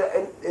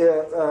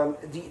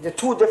 the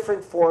two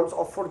different forms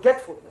of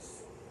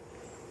forgetfulness.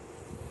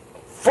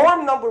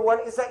 Form number one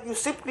is that you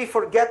simply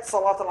forget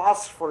Salat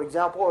al-Asr, for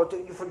example, or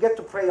you forget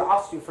to pray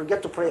Asr, you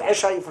forget to pray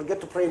Isha, you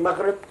forget to pray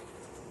Maghrib,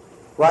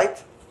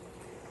 right?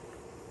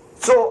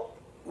 So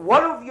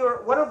one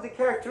of the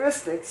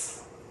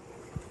characteristics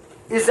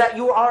is that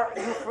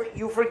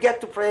you forget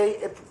to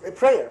pray a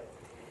prayer.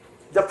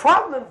 The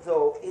problem,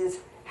 though, is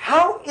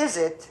how is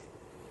it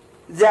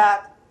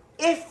that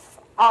if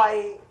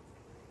I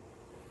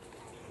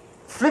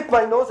flip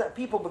my nose at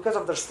people because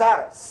of their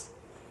status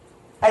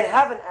and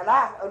have an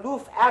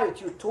aloof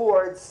attitude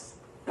towards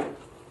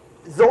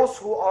those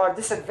who are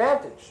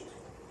disadvantaged,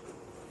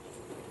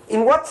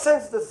 in what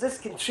sense does this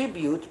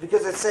contribute?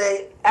 Because they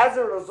say, as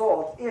a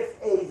result,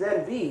 if A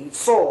then B,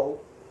 so,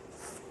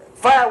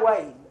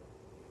 فَأَوَيْنَ.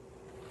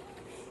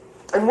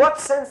 In what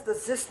sense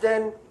does this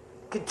then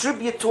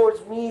contribute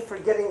towards me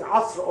forgetting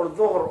Asr or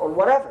Dhuhr or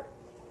whatever?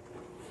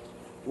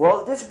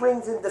 Well, this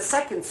brings in the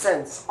second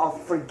sense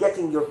of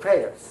forgetting your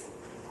prayers.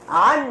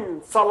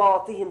 عَنْ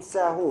صَلَاتِهِمْ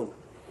سَاهُونَ.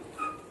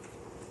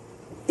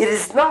 It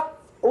is not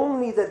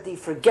only that they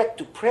forget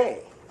to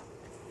pray,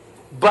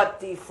 but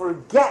they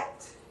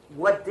forget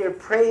what their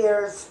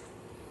prayers,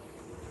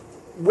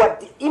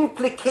 what the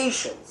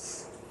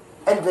implications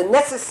and the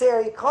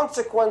necessary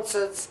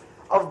consequences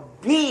of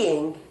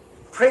being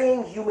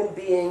praying human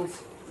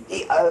beings,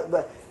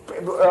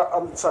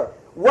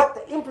 what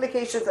the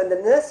implications and the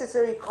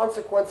necessary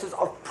consequences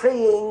of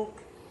praying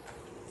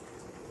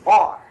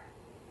are.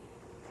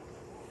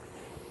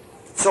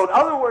 So in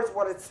other words,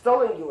 what it's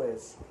telling you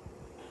is,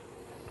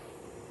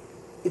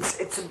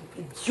 it's a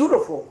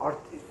beautiful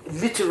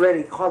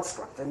literary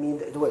construct. I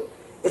mean,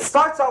 it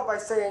starts out by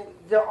saying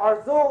there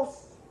are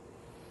those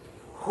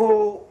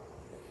who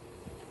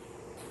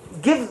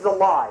give the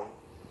lie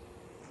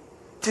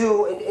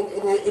to,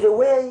 in a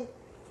way,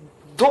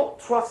 don't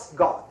trust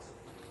God.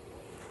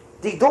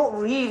 They don't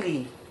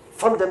really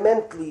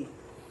fundamentally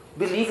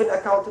believe in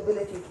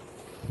accountability.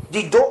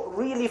 They don't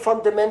really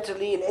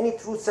fundamentally, in any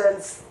true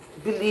sense,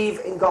 believe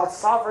in God's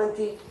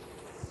sovereignty.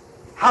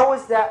 How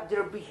is that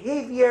their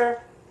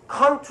behavior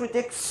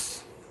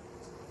contradicts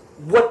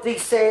what they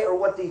say or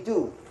what they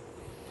do?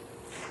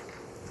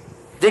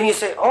 Then you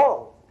say,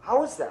 oh,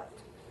 how is that?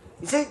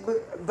 You say,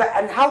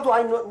 and how do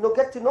I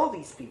get to know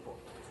these people?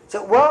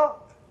 So, well,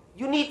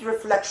 you need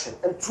reflection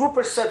and true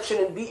perception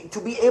and to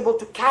be able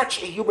to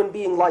catch a human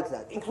being like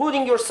that,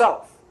 including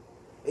yourself.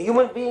 A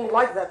human being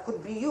like that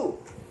could be you,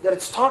 that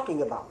it's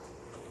talking about.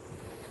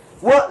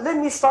 Well, let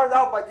me start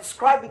out by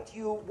describing to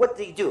you what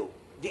they do,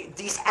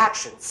 these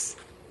actions.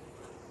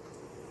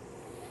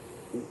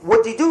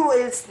 What they do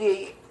is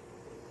they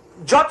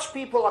judge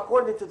people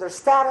according to their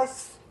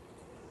status,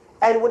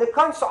 and when it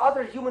comes to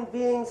other human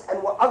beings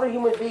and what other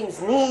human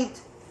beings need,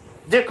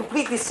 they're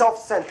completely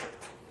self-centered.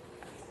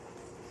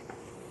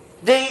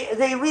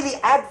 They really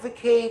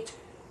advocate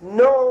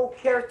no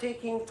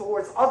caretaking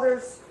towards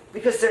others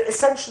because they're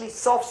essentially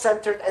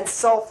self-centered and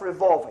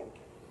self-revolving.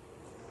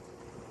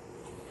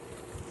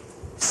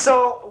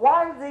 So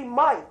while they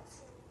might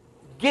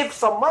give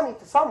some money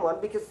to someone,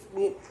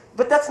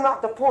 but that's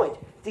not the point.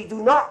 They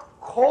do not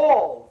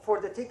call for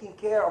the taking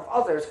care of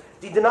others.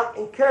 They do not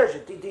encourage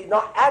it. They do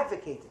not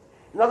advocate it.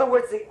 In other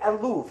words, they're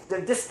aloof.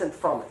 They're distant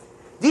from it.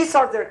 These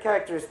are their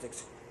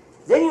characteristics.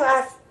 Then you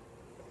ask,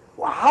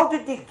 well, how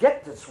did they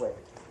get this way?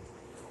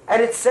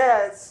 And it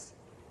says,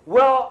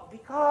 well,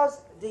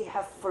 because they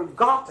have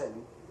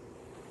forgotten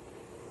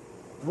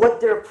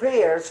what their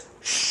prayers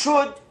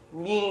should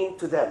mean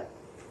to them.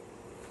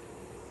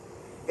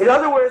 In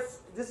other words,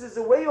 this is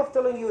a way of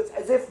telling you it's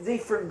as if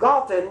they've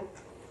forgotten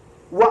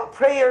what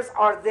prayers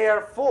are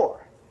there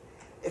for.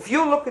 If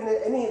you look in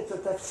any of the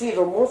tafsir,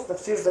 or most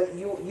tafsirs that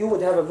you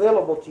would have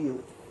available to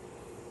you,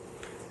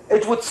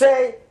 it would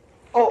say,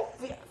 عَنْ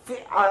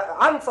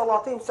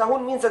صَلَاتِهِمْ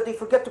سَاهُونَ means that they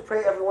forget to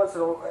pray every once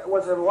in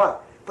a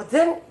while. But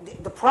then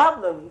the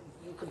problem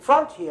you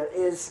confront here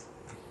is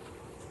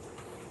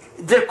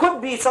there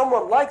could be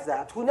someone like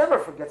that who never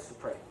forgets to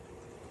pray.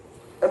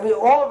 I mean,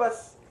 all of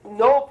us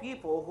know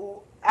people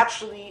who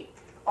actually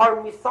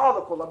are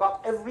methodical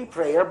about every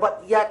prayer,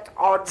 but yet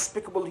are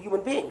despicable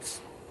human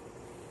beings.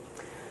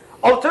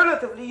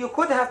 Alternatively, you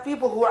could have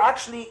people who are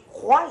actually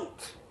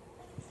quite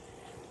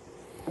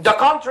the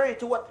contrary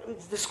to what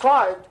is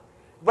described,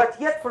 but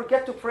yet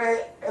forget to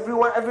pray every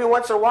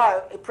once in a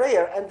while a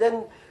prayer, and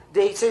then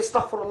they say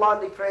astaghfirullah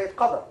and they pray at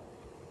qadr.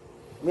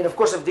 I mean, of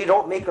course, if they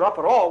don't make it up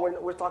at all,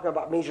 we're talking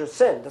about major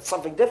sin. That's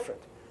something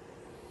different.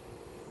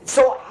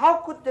 So how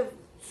could the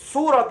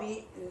surah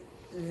be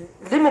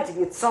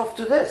limiting itself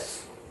to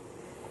this?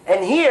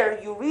 And here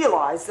you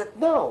realize that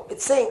no,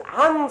 it's saying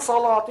عَنْ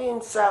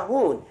صَلَاتِهِمْ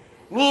سَاهُونَ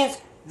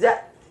means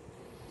that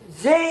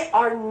they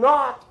are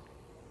not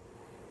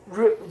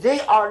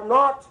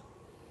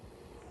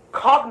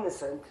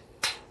cognizant,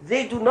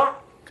 they do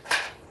not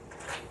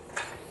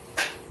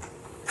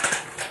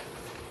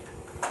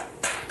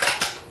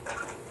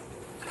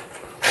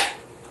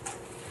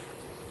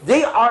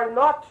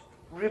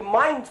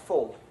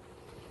mindful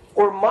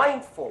or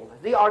mindful.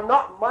 They are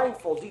not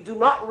mindful. They do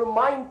not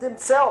remind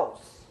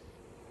themselves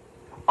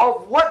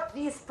of what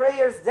these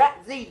prayers that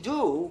they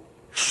do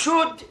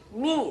should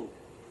mean.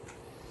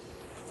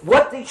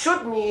 What they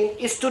should mean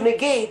is to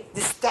negate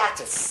the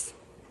status,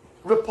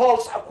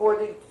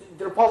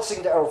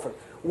 repulsing the orphan.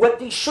 What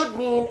they should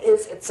mean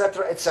is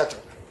etc., etc.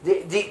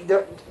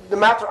 The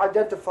matter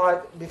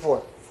identified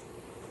before.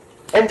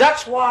 And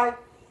that's why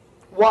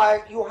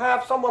you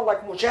have someone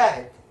like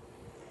Mujahid,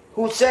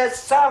 who says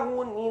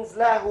sahun means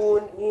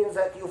lahun, means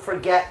that you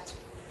forget.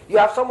 You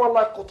have someone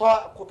like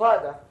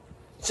Qatada,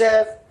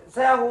 says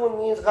sahun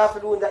means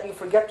ghafilun, that you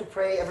forget to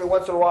pray every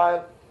once in a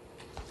while.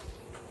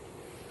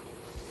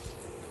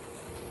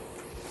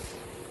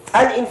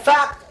 And in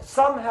fact,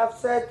 some have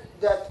said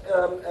that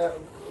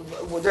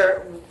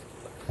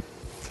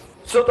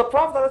so the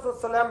Prophet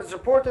ﷺ is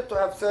reported to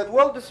have said,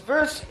 well, this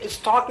verse is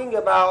talking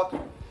about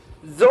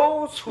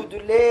those who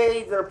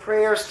delay their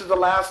prayers to the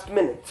last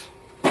minute.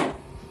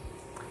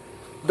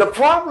 The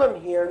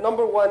problem here,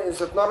 number one, is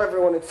that not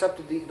everyone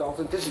accepted the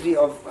authenticity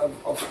of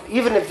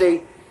even if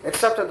they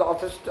accepted the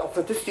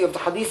authenticity of the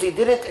hadith, they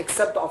didn't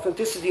accept the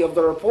authenticity of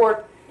the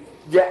report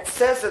that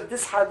says that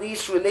this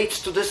hadith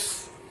relates to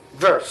this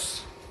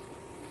verse.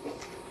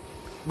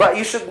 But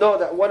you should know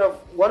that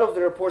one of the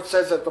reports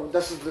says that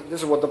this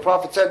is what the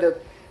Prophet said, that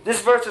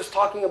this verse is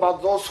talking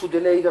about those who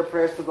delay their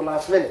prayers to the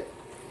last minute.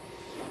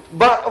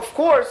 But of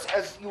course,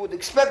 as you would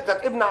expect,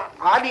 that Ibn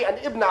Ali and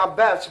Ibn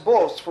Abbas,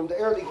 both from the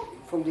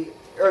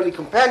early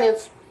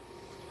companions,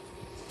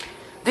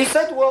 they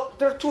said, well,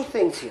 there are two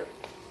things here.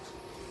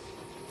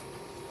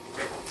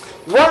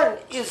 One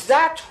is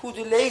that who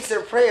delays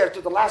their prayer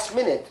to the last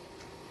minute,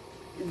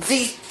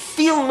 they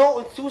feel no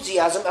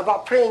enthusiasm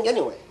about praying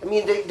anyway. I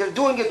mean, they're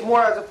doing it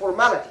more as a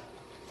formality.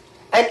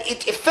 And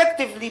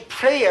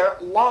prayer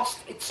lost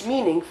its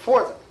meaning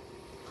for them.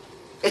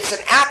 It's an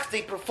act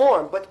they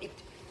perform, but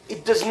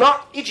it does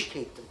not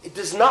educate them. It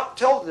does not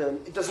tell them,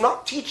 it does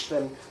not teach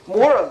them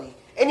morally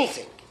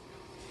anything.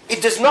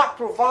 It does not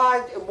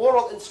provide a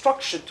moral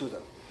instruction to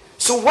them.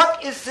 So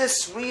what is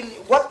this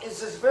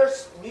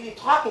verse really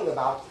talking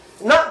about?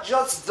 Not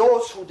just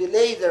those who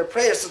delay their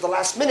prayers to the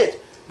last minute,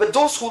 but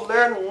those who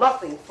learn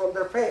nothing from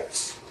their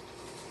prayers.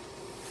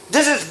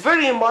 This is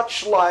very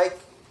much like,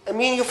 I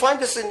mean, you find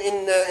this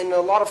in a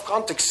lot of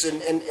contexts,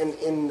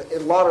 in a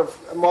lot of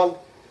among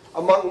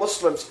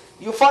Muslims.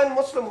 You find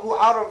Muslim who,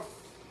 out of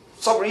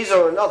some reason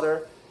or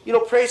another,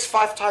 prays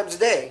 5 times a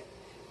day,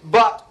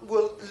 but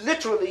will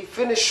literally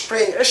finish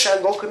praying Isha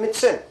and go commit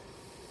sin,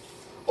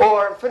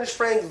 or finish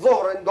praying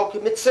Dhuhr and go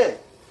commit sin.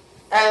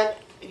 And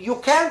you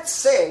can't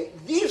say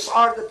these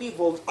are the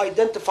people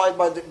identified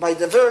by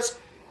the verse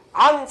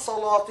an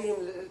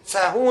salatihim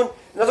sahun.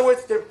 In other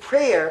words, their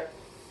prayer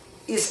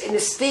is in a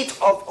state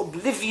of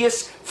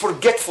oblivious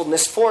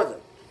forgetfulness for them.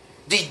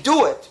 They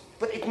do it,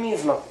 but it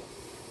means nothing.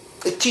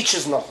 It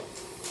teaches nothing.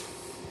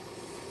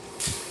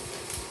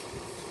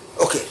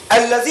 Okay.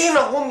 الَّذِينَ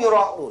هُمْ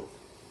يُرَاءُونَ.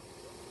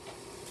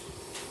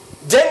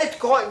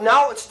 Then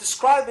now it's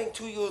describing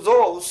to you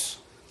those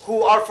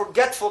who are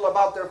forgetful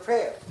about their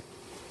prayer.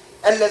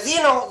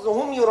 الَّذِينَ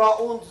هُمْ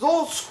يُرَاءُونَ.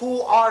 Those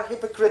who are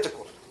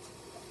hypocritical.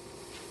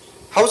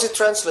 How is it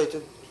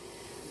translated?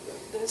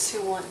 Those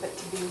who want but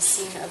to be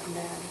seen of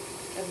men.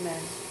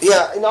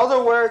 Yeah, in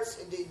other words,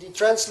 the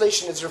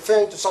translation is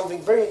referring to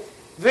something very,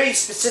 very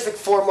specific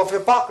form of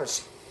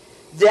hypocrisy.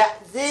 That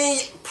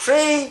they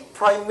pray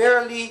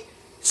primarily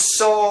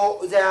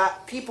so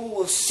that people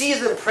will see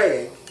them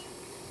praying,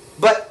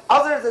 but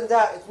other than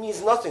that, it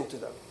means nothing to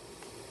them.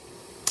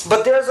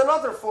 But there's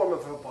another form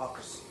of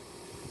hypocrisy,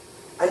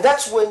 and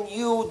that's when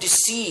you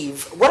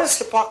deceive. What is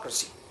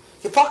hypocrisy?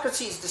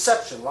 Hypocrisy is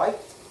deception, right?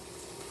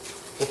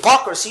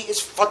 Hypocrisy is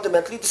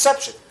fundamentally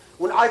deception.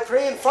 When I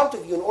pray in front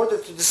of you in order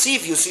to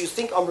deceive you so you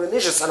think I'm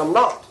religious and I'm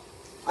not,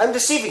 I'm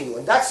deceiving you,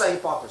 and that's a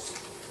hypocrisy.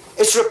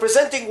 It's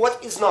representing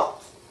what is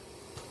not.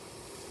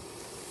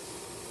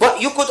 But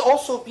you could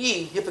also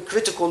be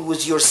hypocritical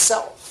with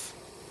yourself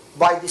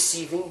by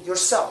deceiving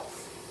yourself.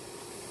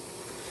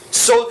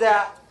 So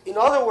that, in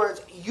other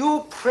words,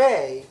 you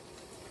pray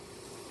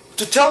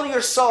to tell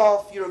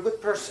yourself you're a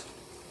good person.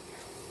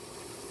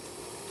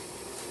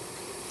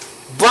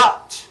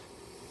 But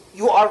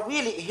you are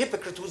really a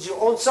hypocrite with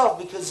your own self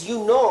because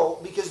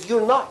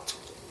you're not.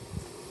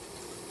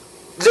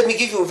 Let me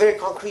give you a very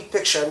concrete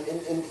picture,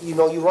 and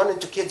you run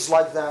into kids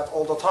like that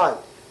all the time.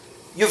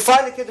 You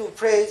find a kid who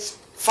prays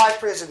 5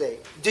 prayers a day.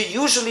 They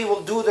usually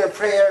will do their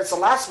prayers the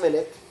last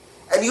minute,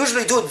 and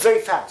usually do it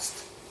very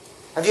fast.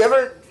 Have you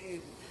ever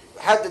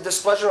had the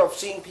displeasure of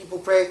seeing people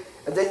pray,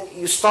 and then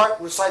you start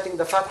reciting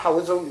the Fatiha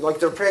with them, like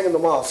they're praying in the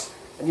mosque,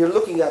 and you're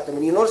looking at them,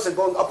 and you notice they're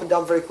going up and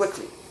down very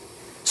quickly.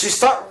 So you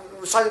start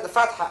reciting the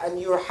Fatiha, and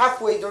you're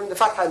halfway during the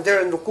Fatiha, and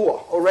they're in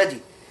ruku'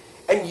 already.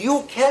 And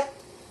you can't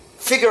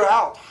figure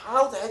out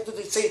how the heck did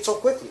they say it so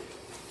quickly?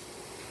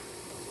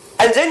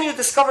 And then you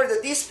discover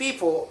that these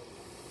people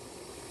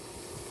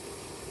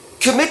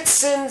commit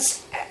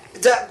sins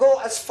that go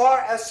as far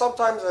as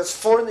sometimes as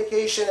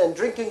fornication and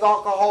drinking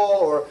alcohol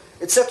or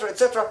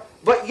etc.,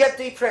 but yet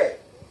they pray.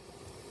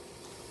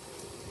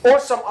 Or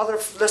some other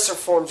lesser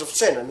forms of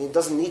sin. I mean, it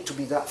doesn't need to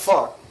be that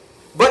far.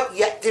 But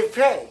yet they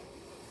pray.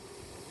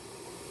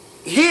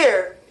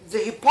 Here, the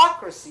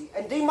hypocrisy,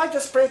 and they might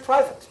just pray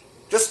privately,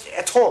 just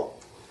at home.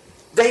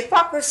 The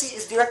hypocrisy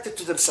is directed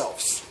to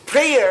themselves.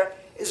 Prayer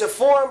is a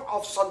form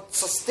of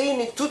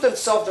sustaining to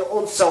themselves their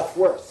own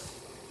self-worth.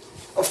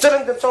 Of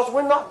telling themselves,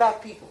 we're not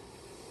bad people.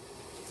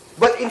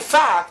 But in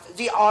fact,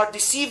 they are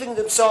deceiving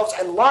themselves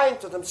and lying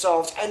to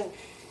themselves and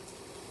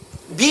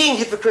being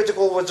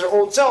hypocritical with their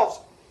own selves.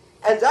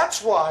 And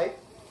that's why,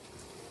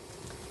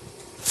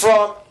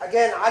 from,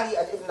 again, Ali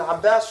and Ibn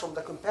Abbas, from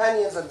the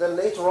companions, and then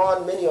later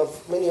on many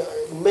of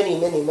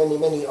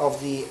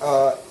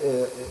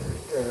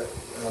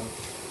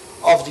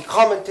the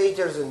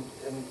commentators and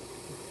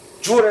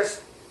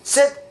jurists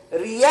said,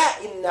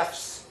 Riya'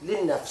 nafs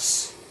lin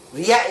nafs.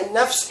 Riya'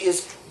 nafs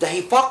is the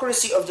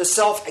hypocrisy of the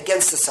self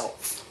against the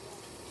self.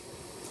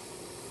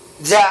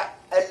 That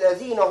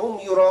الَّذِينَ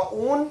هُمْ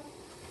يُرَاءُونَ,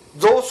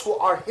 those who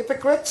are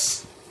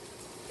hypocrites,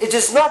 it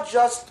is not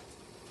just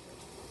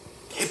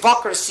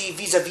hypocrisy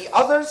vis-a-vis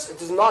others,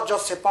 it is not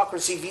just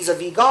hypocrisy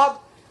vis-a-vis God,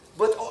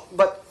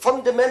 but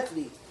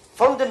fundamentally,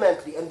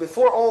 and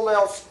before all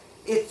else,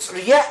 it's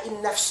riya'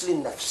 nafs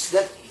lin nafs,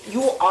 that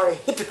you are a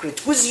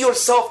hypocrite with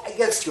yourself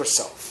against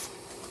yourself.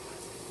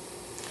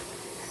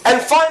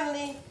 And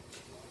finally,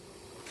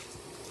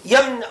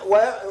 الَّذِينَ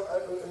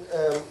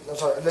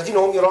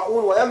هُمْ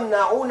يُرَاءُونَ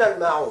وَيَمْنَعُونَ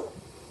الْمَاعُونَ.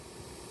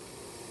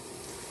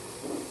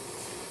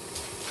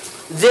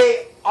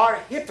 They are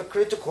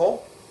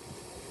hypocritical,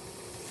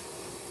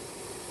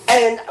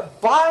 and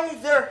by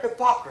their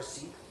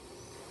hypocrisy,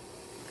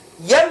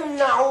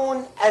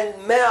 يَمْنَعُونَ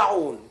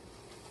الْمَاعُونَ.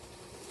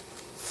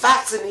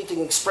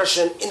 Fascinating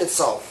expression in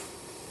itself.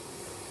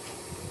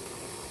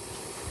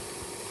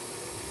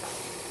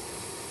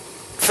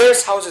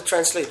 First, how is it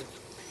translated?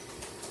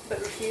 But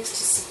refuse to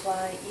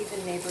supply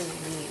even neighborly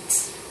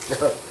needs.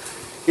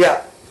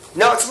 Yeah.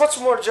 Now it's much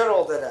more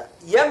general than that.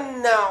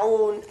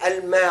 يَمْنَعُونَ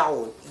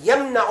الْمَاعُونَ.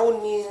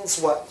 يَمْنَعُونَ means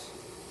what?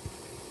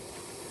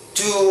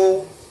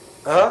 To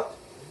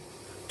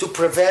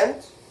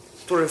prevent,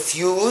 to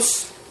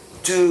refuse,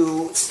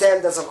 to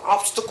stand as an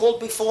obstacle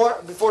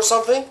before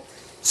something.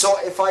 So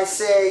if I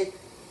say,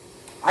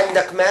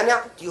 عندك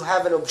مانع, do you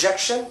have an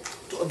objection?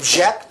 To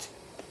object.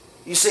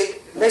 You say,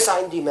 ليس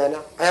عندي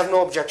مانع, I have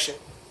no objection.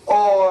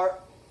 Or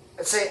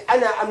say,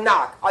 أنا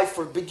أمنعك, I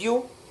forbid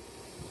you.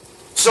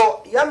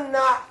 So,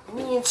 يمنع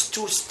means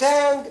to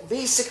stand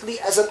basically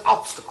as an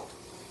obstacle.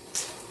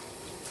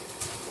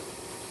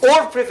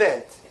 Or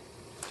prevent.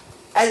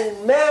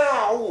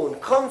 Al-ma'un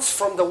comes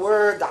from the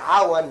word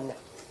awana,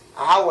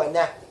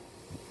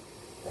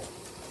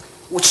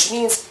 which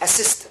means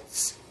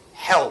assistance,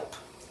 help.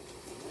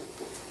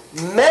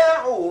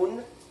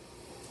 Ma'un,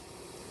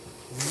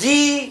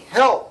 the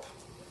help.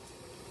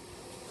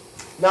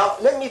 Now,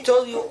 let me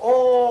tell you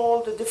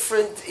all the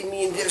different,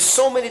 there's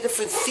so many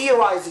different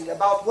theorizing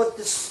about what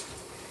this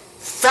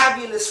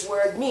fabulous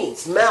word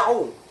means,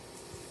 ma'un.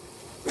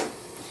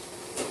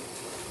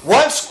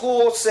 One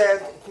school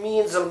said it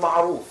means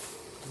al-ma'ruf,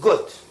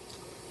 good.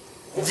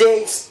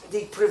 They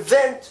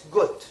prevent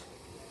good.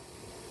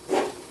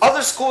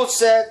 Other schools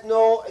said,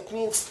 no, it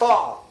means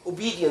ta'a,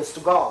 obedience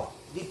to God.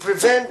 They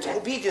prevent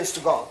obedience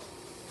to God.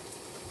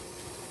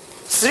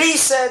 Three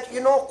said,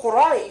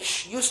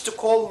 Quraysh used to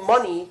call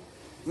money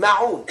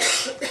ma'un.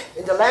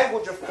 In the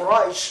language of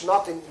Quraysh,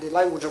 not in the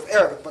language of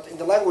Arabic, but in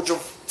the language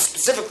of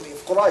specifically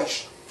of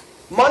Quraysh,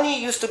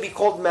 money used to be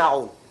called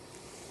ma'un.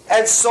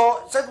 And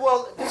so said,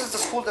 well, this is the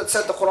school that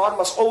said the Quran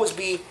must always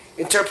be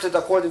interpreted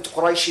according to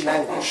Qurayshi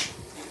language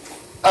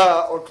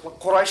or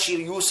Qurayshi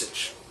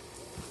usage.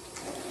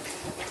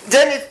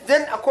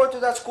 Then according to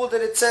that school,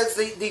 that it says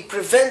they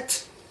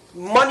prevent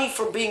money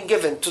from being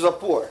given to the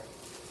poor.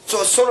 So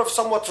it's sort of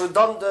somewhat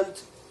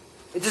redundant.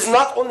 It is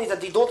not only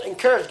that they don't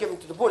encourage giving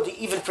to the poor, they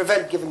even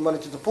prevent giving money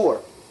to the poor.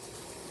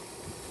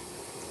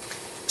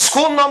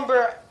 School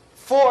number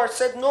 4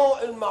 said, no,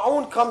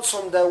 al-ma'un comes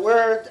from the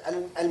word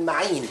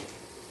al-ma'in.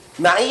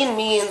 Ma'in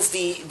means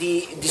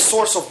the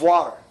source of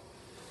water.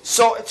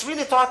 So it's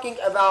really talking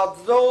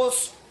about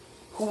those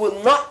who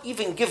will not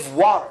even give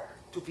water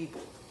to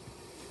people.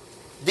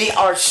 They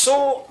are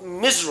so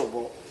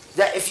miserable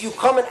that if you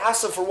come and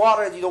ask them for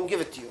water, they don't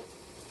give it to you.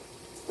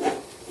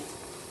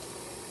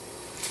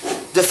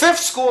 The 5th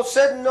school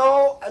said,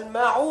 no,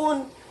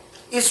 al-ma'un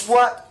is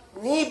what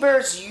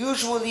neighbors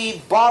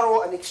usually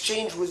borrow and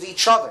exchange with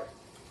each other.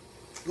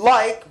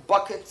 Like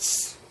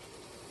buckets,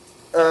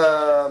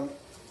 pots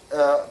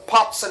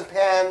and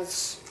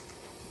pans,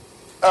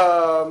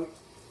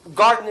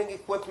 gardening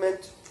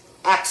equipment,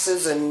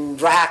 axes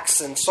and racks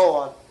and so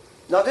on.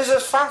 Now this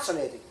is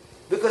fascinating,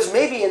 because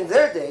maybe in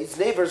their days,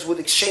 neighbors would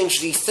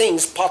exchange these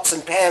things, pots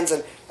and pans,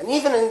 and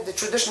even in the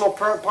traditional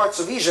parts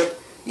of Egypt,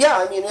 Yeah,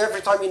 I mean,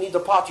 every time you need a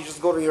pot, you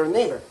just go to your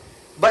neighbor.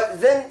 But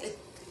then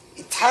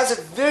it has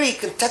a very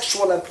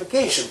contextual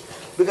implication.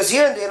 Because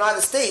here in the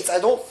United States, I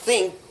don't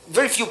think,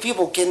 very few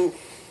people can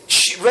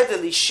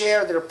readily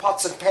share their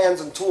pots and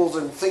pans and tools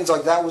and things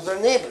like that with their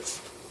neighbors.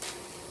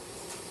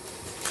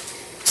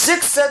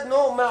 6 said,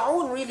 no,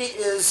 ma'un really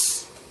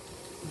is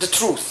the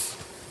truth.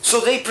 So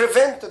they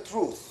prevent the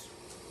truth.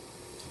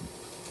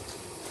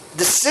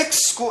 The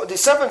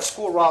 7th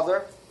school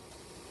rather,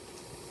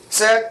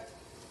 said,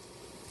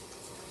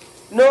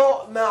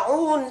 no,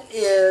 ma'un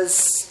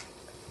is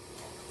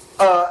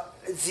what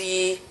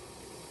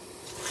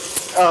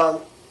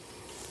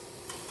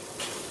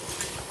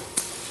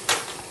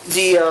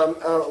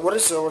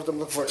is the word I'm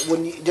looking for?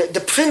 When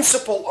the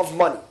principle of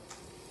money.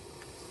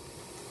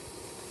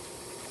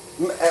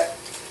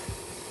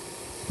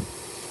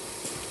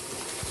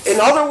 In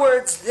other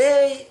words,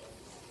 the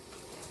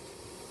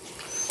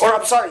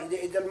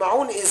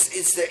ma'un is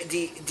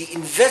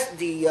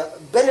the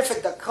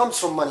benefit that comes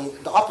from money,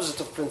 the opposite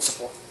of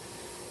principle,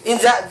 in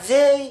that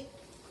they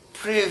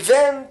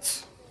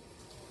prevent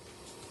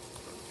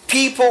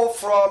people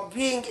from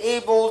being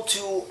able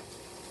to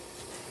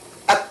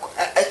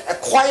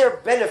acquire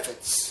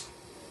benefits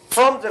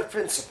from their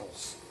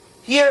principles.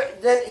 Here,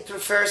 then, it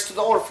refers to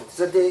the orphans,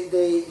 that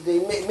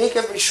they make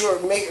every sure,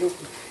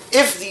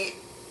 if the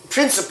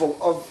principle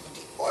of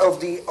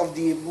the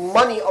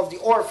money of the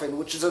orphan,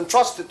 which is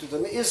entrusted to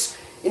them, is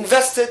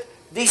invested,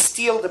 they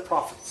steal the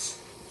profits.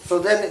 So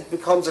then it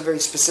becomes a very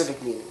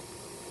specific meaning.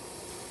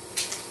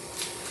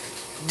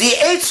 The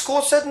 8th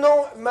school said,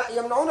 no,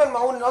 yamna'un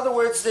al-ma'un, in other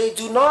words, they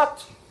do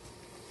not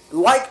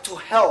like to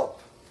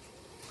help,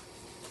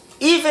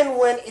 even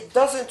when it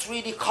doesn't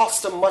really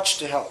cost them much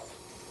to help.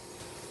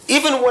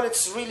 Even when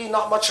it's really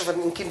not much of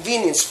an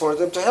inconvenience for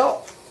them to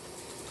help.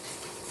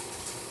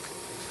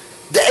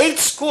 The 8th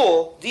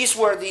school, these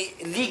were the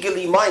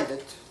legally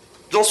minded,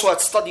 those who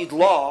had studied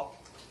law,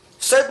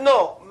 said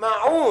no,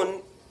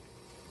 ma'un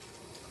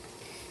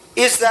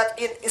is that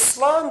in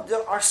Islam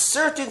there are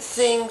certain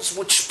things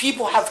which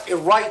people have a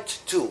right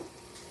to.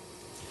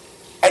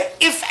 And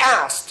if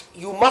asked,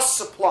 you must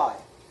supply.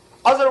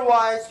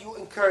 Otherwise, you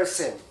incur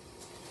sin.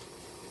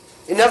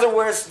 In other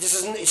words,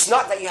 it's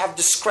not that you have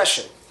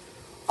discretion.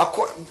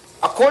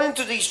 According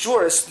to these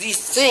jurists, these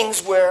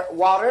things were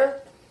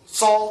water,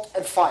 salt,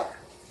 and fire.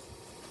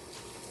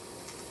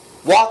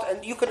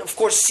 And you can, of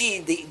course,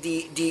 see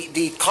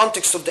the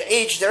context of the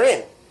age they're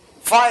in.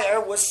 Fire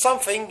was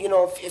something,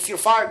 if your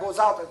fire goes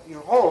out at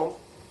your home,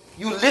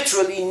 you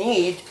literally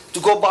need to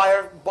go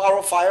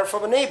borrow fire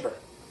from a neighbor.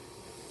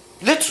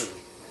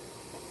 Literally.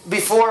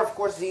 Before, of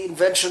course, the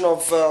invention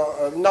of,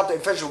 not the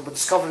invention, but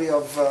discovery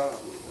of,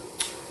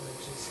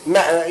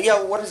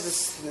 what is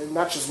this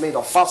matches made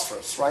of?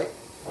 Phosphorus, right?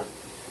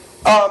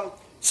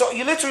 So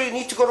you literally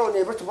need to go to a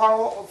neighbor to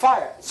borrow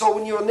fire. So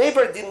when your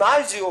neighbor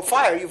denies you a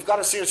fire, you've got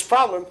a serious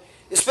problem,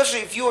 especially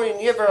if you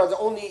and your neighbor are the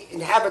only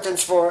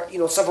inhabitants for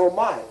several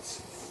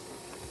miles.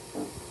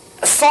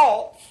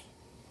 Salt,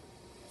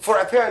 for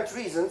apparent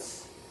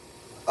reasons,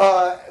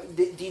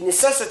 the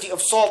necessity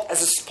of salt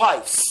as a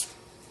spice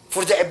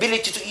for the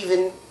ability to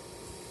even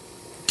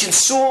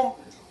consume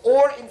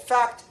or in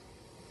fact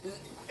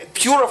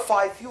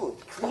purify food,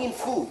 clean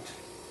food.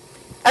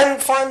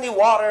 And finally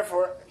water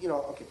for,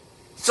 okay.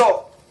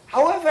 So,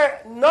 however,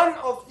 none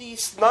of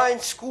these 9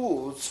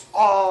 schools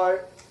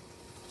are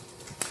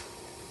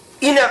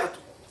inevitable.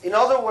 In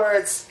other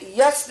words,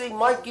 yes, they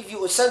might give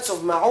you a sense of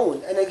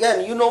ma'un. And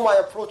again, you know my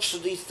approach to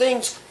these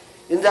things,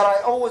 in that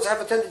I always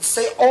have a tendency to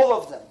say all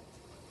of them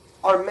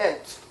are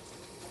meant,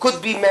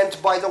 could be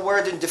meant by the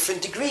word in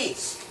different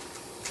degrees.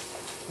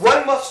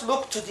 One must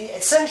look to the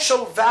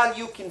essential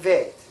value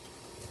conveyed.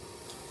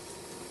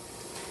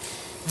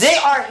 They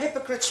are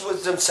hypocrites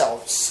with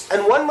themselves,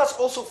 and one must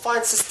also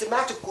find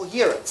systematic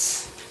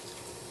coherence.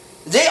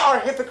 They are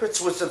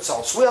hypocrites with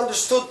themselves. We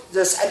understood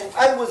this,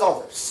 and with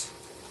others.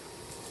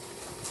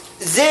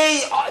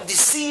 They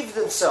deceive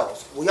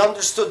themselves. We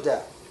understood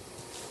that.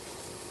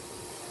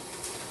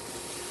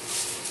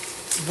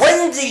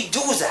 When they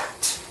do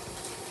that,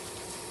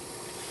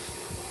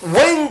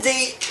 when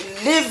they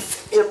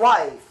live a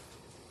life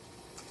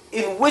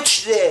in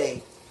which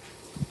they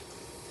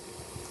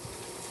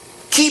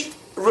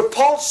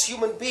repulse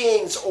human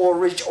beings or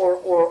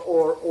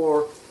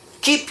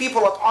keep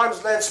people at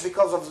arm's length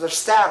because of their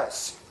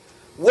status,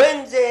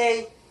 when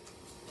they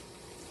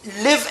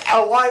live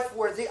a life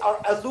where they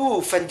are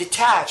aloof and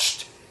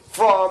detached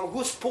from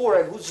who's poor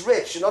and who's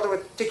rich, in other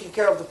words, taking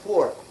care of the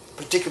poor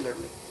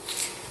particularly,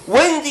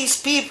 when these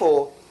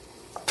people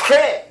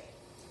pray,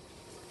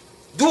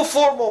 do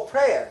formal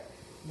prayer,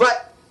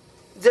 but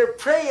their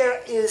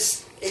prayer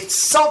is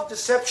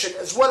self-deception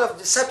as well as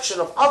deception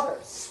of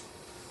others,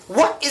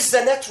 what is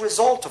the net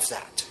result of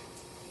that?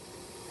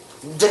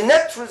 The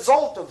net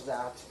result of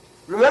that,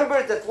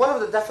 remember that one of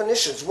the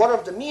definitions, one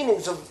of the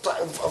meanings of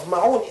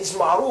ma'un is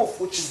ma'ruf,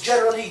 which is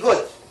generally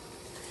good,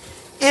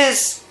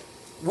 is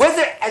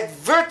whether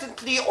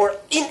advertently or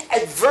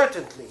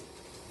inadvertently,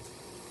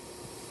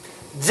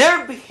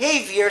 their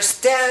behavior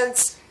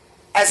stands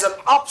as an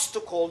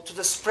obstacle to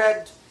the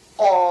spread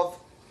of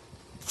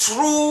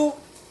true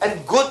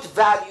and good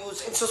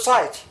values in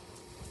society.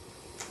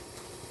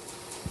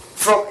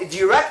 From a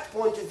direct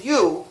point of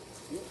view,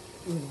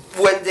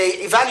 when they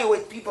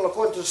evaluate people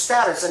according to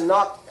status and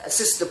not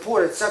assist the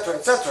poor, etc.,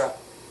 etc.,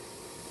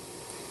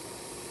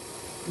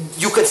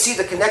 you can see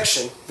the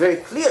connection very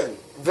clearly,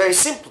 very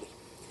simply.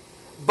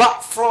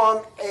 But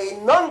from a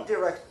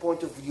non-direct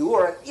point of view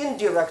or an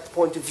indirect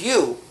point of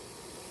view,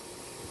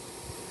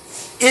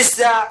 is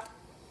that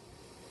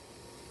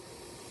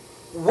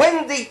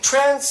when they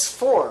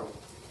transform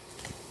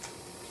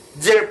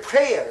their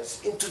prayers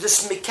into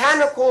this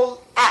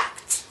mechanical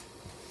act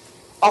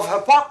of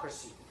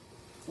hypocrisy,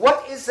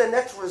 what is the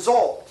net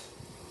result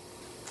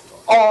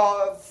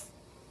of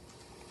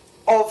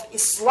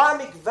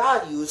Islamic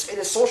values in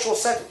a social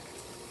setting?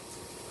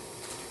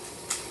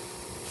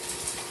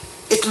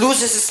 It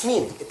loses its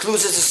meaning, it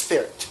loses its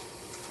spirit.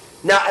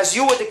 Now, as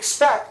you would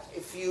expect,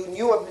 if you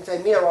knew Ibn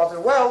Taymiyyah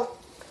rather well,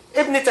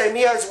 Ibn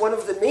Taymiyyah is one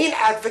of the main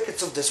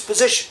advocates of this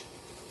position.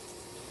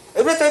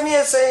 Ibn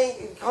Taymiyyah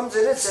saying, comes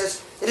in and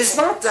says, it is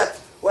not that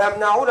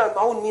وَيَمْنَعُونَ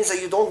الْمَعُونَ means that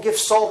you don't give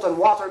salt and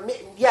water.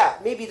 Yeah,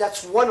 maybe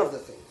that's one of the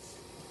things.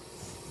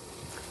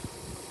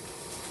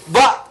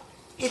 But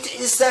it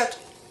is that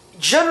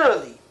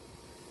generally,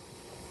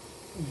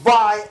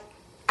 by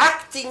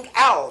acting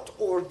out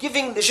or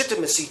giving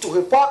legitimacy to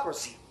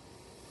hypocrisy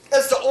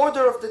as the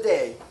order of the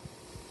day,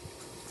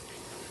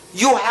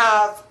 you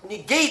have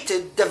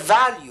negated the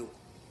value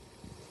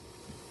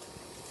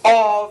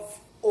of,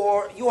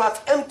 or you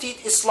have emptied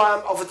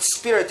Islam of its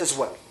spirit as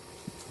well.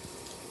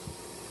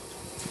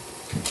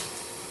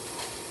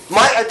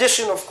 My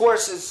addition, of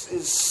course,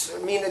 is I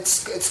mean,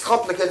 it's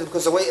complicated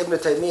because the way Ibn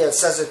Taymiyyah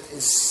says it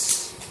is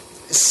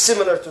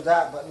similar to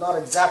that, but not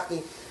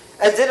exactly.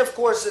 And then, of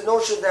course, the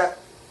notion that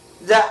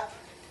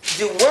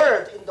the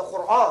word in the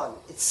Quran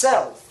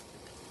itself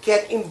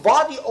can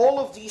embody all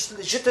of these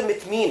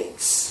legitimate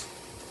meanings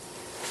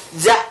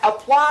that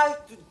apply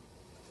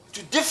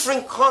to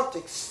different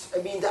contexts.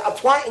 I mean, that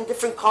apply in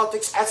different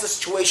contexts as the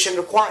situation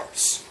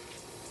requires.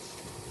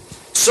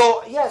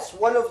 So, yes,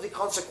 one of the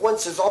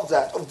consequences of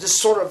that, of this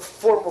sort of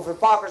form of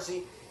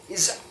hypocrisy,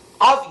 is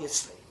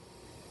obviously,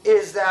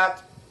 is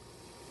that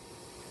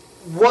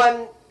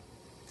one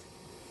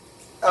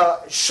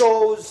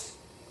shows,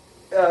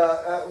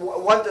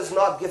 one does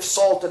not give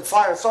salt and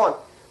fire and so on.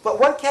 But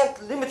one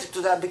can't limit it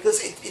to that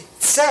because it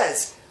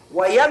says,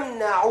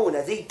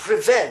 وَيَمْنَعُونَ, they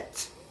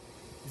prevent.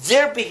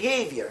 Their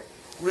behavior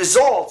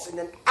results in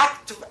an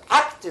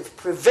active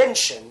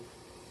prevention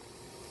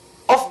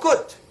of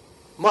good,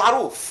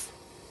 ma'ruf.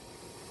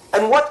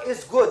 And what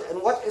is good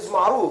and what is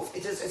ma'ruf?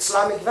 It is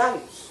Islamic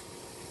values.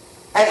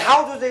 And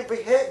how do their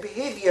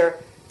behavior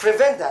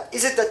prevent that?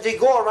 Is it that they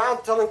go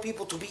around telling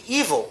people to be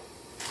evil?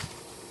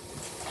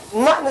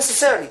 Not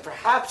necessarily.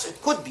 Perhaps it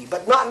could be,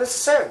 but not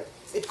necessarily.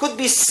 It could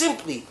be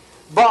simply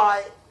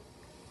by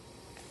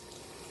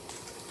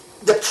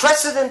the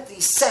precedent they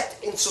set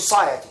in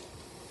society.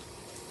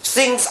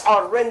 Things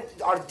are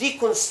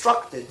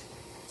deconstructed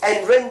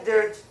and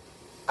rendered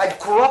and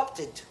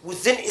corrupted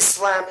within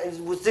Islam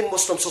and within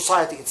Muslim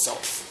society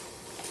itself.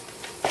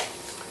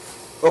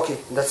 Okay,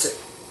 that's it.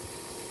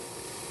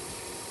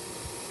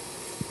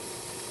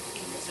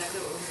 Exactly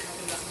what we were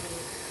talking about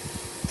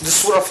earlier. The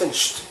surah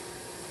finished.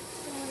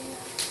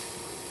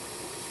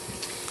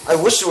 I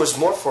wish there was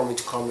more for me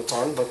to comment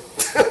on, but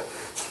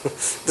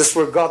this is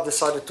where God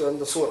decided to end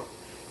the surah.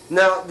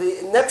 Now,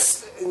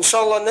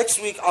 inshallah, next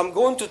week, I'm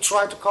going to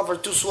try to cover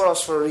two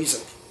surahs for a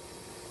reason.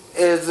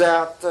 Is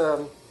that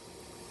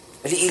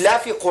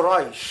Ilafi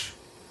Quraysh,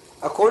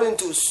 according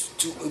to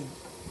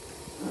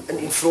an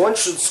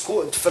influential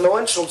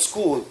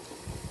school,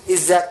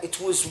 is that it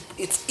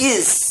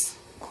is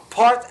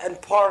part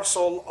and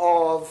parcel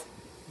of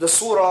the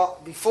surah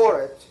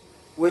before it,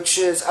 which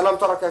is Alam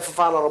tara kayfa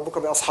fa'ala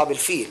rabbuka bi ashabil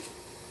fil.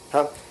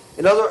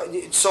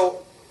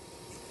 So,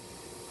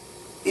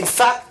 in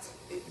fact,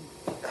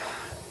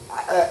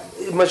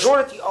 the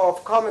majority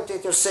of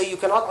commentators say you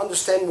cannot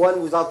understand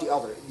one without the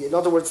other. In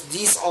other words,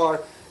 these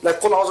are like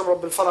Qul a'udhu bi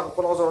rabbil falaq and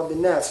Qul a'udhu bi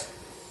rabbin nas.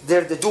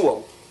 They're the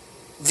dual.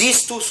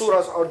 These two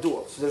surahs are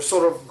duals. They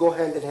sort of go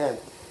hand in hand.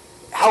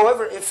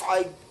 However, if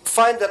I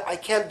find that I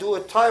can't do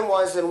it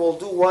time-wise, then we'll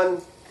do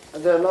one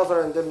and then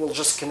another, and then we'll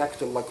just connect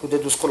them like we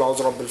did with Qul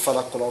a'udhu bi rabbil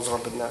falaq, Qul a'udhu bi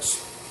rabbin nas.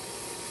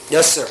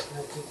 Yes, sir. I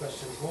have two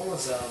questions. One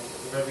was at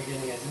the very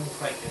beginning, I didn't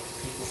quite get the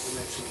people who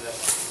mentioned that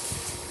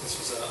this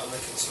was a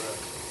Meccan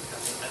surah.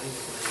 I think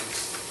different names.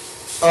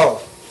 Oh.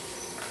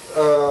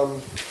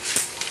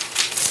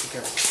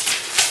 Okay.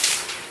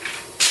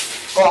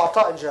 Oh,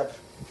 Ata and Jabir.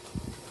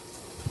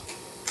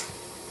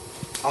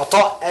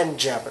 Ata and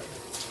Jabir.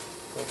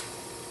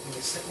 And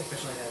the second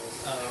question I have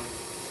is,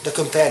 The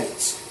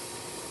companions.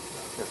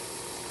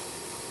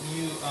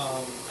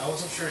 I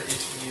wasn't sure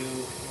if you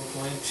were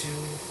going to,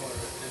 or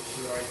if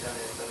you already done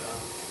it, but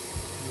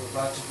you were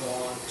about to go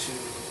on to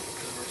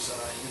the verse,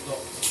 I think it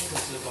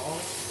was Yudal?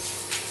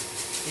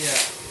 Yeah.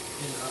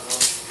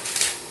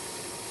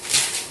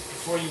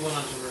 Before you went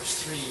on to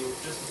verse 3, you were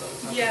just about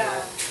to talk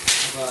about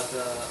about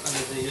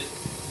under the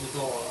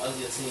Yadul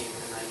al-Yatim,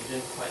 and you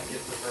didn't quite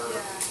get the verb.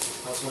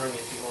 Yeah. I was wondering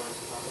if you wanted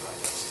to talk about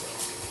that still.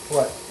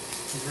 What?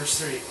 In verse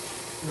 3.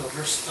 No,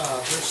 verse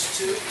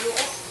 2.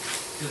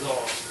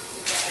 Yadul.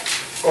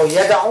 Oh,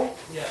 yada'u,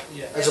 Yeah.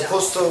 as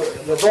opposed to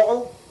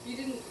yadu'u. You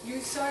didn't. You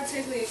started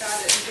saying something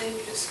about it, and then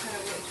you just kind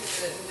of went to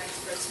the next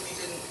verse, and you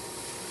didn't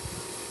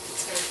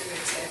say what you were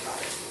going to say about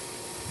it.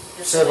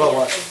 Say about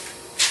what?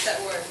 That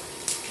word.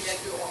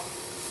 Yadua.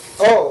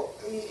 Oh,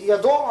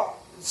 yadu'u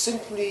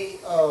simply,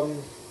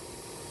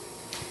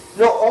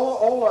 no,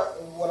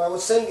 what I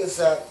was saying is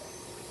that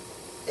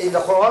in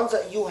the Quran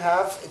that you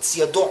have, it's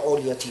yadu'u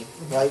al-yatim,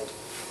 right?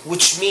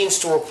 Which means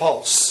to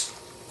repulse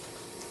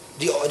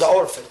the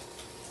orphan.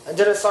 And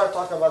then I started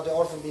talking about the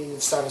orphan being in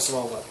status and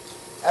all that.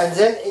 And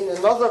then in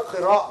another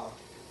qira'ah,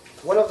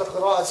 one of the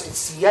qira'ahs,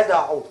 it's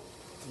yada'u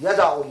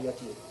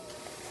al-yatim.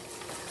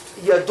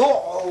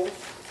 Yadu'u,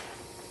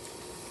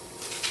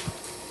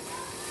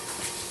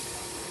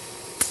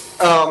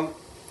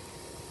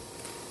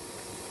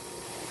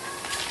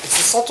 it's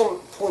a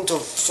subtle point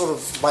of sort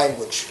of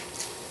language.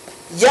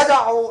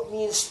 Yada'u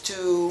means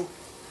to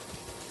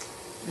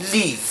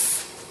leave.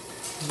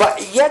 But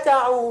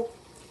yada'u,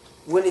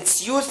 when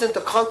it's used in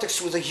the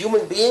context with a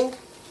human being,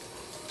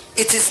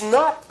 it is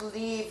not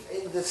leave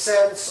in the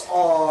sense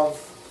of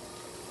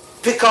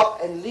pick up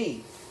and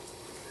leave.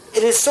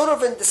 It is sort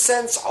of in the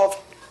sense of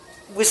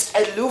with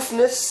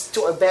aloofness,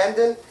 to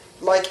abandon.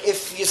 Like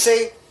if you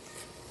say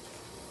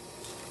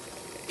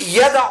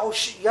yada'u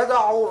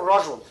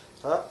rajul,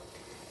 huh?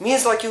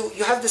 Means like you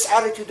have this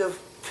attitude of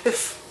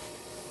piff,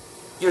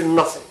 you're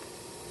nothing.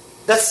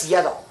 That's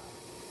yada'u.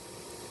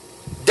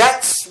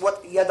 That's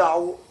what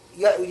yada'u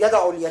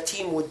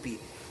al-yatim would be.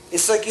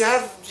 It's like you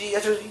have the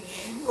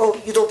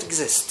you don't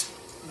exist.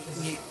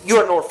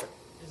 You're an orphan.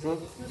 Is it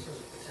aloofness or is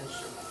it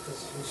potential? Because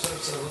we sort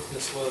of said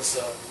aloofness was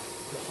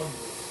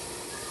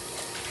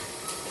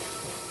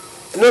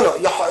the No,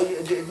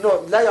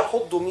 لا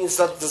يحض means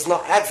that does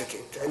not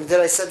advocate. And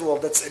then I said, well,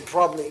 that's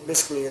probably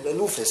basically an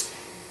aloofness.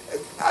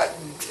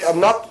 I'm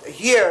not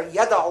here.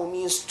 Yada'u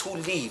means to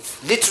leave.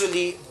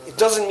 Literally, it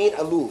doesn't mean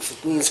aloof.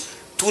 It means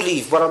to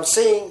leave. But I'm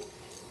saying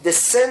the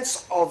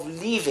sense of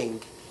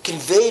leaving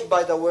conveyed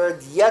by the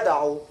word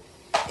yada'u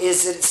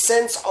is a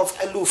sense of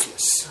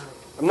aloofness.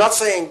 I'm not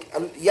saying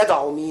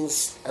yada'u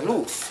means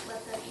aloof.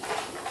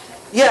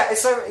 Yeah,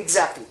 it's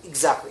exactly.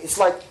 It's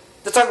like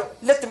the time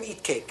let them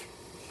eat cake.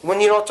 When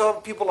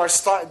people are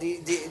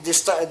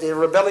they're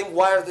rebelling.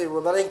 Why are they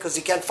rebelling? Because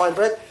they can't find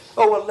bread.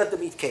 Oh well, let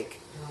them eat cake.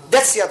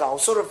 That's yada'u.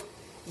 Sort of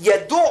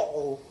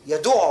yadu'u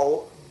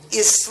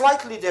is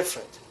slightly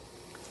different.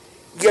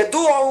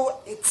 Yadu'u,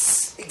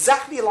 it's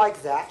exactly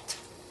like that,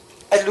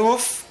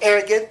 aloof,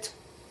 arrogant,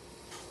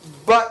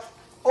 but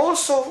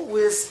also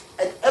with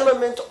an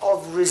element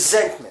of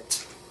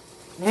resentment,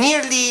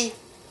 nearly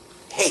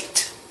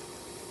hate.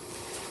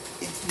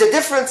 The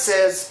difference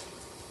is,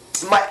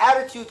 my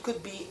attitude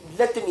could be,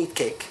 let them eat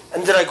cake,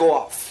 and then I go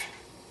off,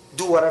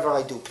 do whatever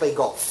I do, play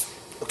golf,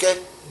 okay?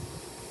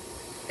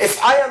 If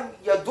I am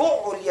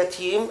yadu'u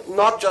al-yatim,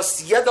 not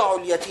just yada'u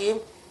al-yatim,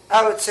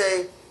 I would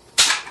say,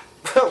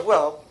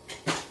 well,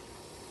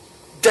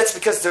 that's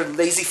because they're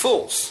lazy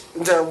fools.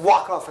 And they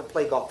walk off and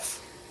play golf.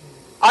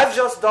 I've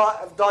just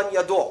done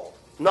yadu'u,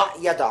 not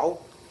yada'u.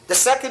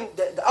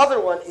 The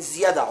other one is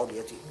yada'u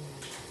al-yatim.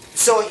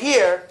 So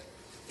here,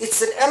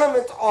 it's an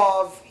element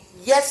of,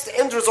 yes, the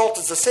end result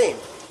is the same,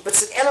 but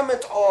it's an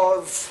element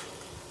of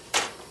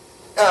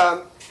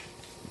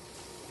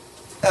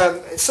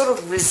sort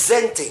of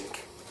resenting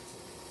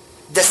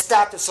the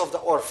status of the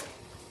orphan.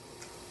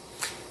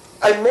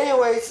 In many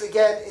ways,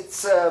 again,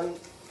 it's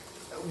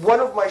one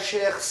of my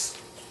sheikhs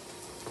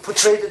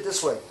portrayed it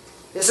this way.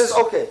 He says,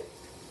 okay,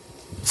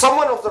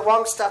 someone of the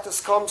wrong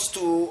status comes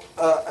to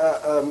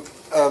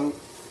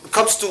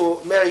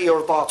marry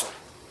your daughter.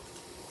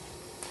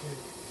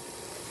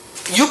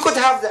 You could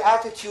have the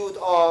attitude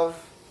of,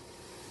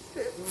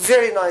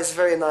 very nice,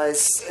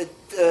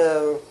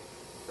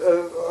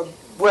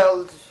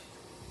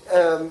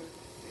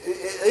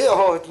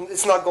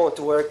 it's not going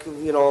to work,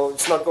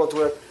 it's not going to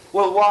work.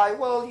 Well, why?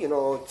 Well,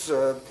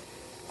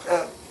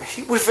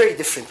 we're very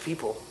different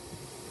people.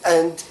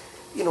 And,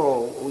 you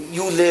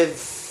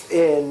live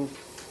in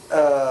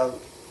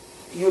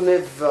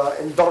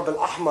Darb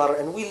al-Ahmar,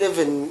 and we live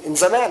in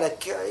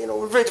Zamalek.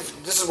 We're very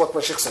different. This is what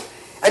my sheikh said.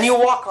 And you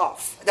walk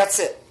off. That's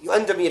it. You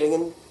end the meeting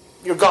and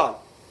you're gone.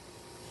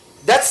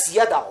 That's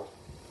yada'u.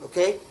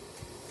 Okay?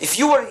 If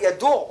you were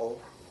yadu'u,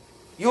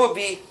 you would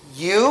be,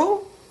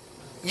 you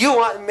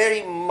want to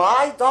marry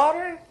my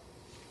daughter?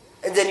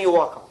 And then you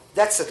walk off.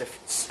 That's the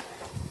difference.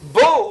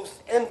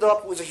 Both end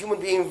up with a human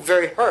being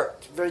very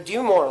hurt, very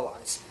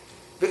demoralized.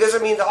 Because,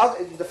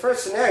 the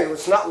first scenario,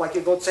 it's not like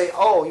you're going to say,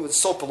 oh, he was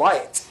so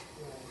polite.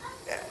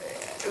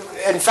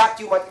 In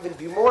fact, you might even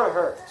be more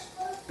hurt.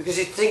 Because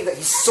you think that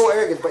he's so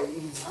arrogant, but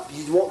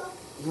he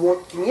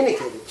won't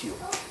communicate it to you.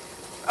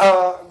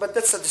 But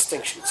that's a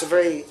distinction. It's a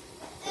very...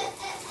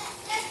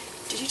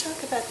 Did you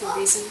talk about the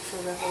reason for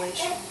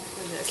revelation?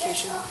 or the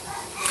occasion.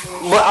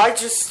 But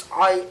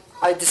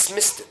I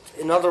dismissed it.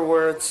 In other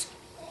words,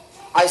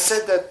 I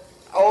said that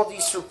all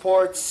these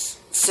reports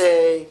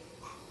say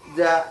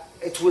that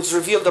it was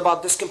revealed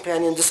about this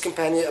companion, this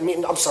companion. That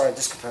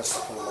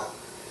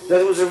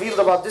it was revealed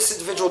about this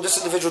individual, this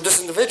individual, this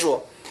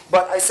individual.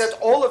 But I said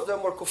all of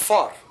them were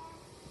kuffar.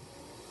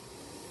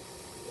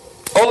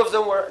 All of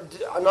them were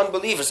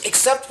non-believers,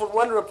 except for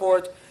one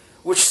report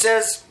which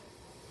says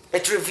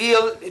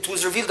it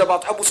was revealed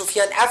about Abu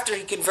Sufyan after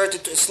he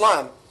converted to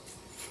Islam.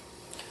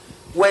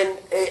 When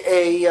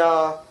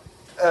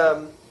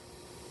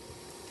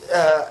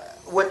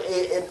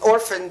an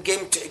orphan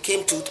came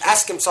to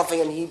ask him something,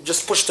 and he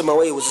just pushed him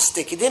away with a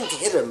stick. He didn't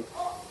hit him.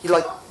 He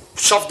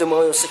shoved him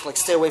away with a stick,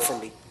 stay away from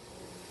me.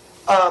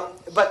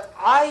 But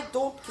I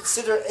don't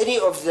consider any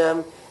of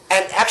them,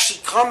 and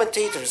actually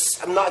commentators,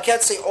 I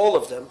can't say all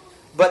of them,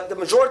 but the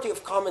majority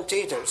of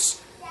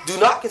commentators do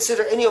not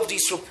consider any of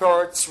these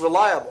reports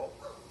reliable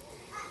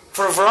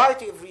for a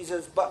variety of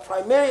reasons, but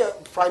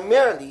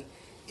primarily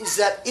is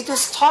that it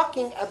is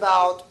talking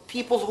about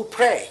people who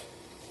pray.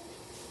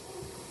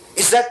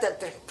 Is that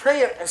the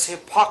prayer is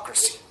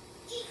hypocrisy.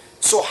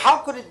 So how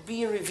could it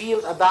be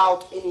revealed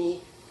about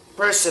any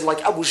person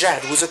like Abu Jahl,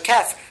 who's a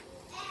kafir?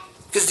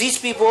 Because these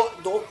people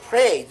don't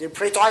pray, they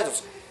pray to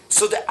idols.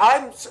 So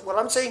what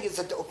I'm saying is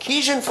that the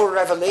occasion for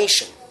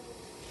revelation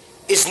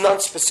is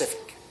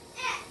non-specific.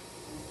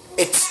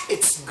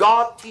 It's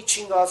God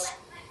teaching us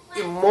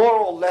a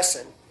moral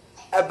lesson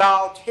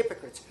about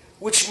hypocrites,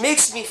 which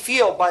makes me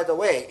feel, by the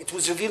way, it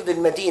was revealed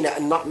in Medina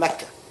and not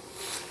Mecca.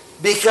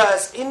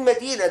 Because in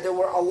Medina there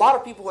were a lot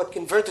of people who had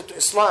converted to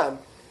Islam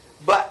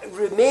but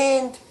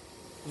remained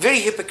very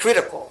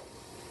hypocritical.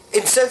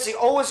 In the sense they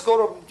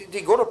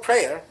go to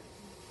prayer,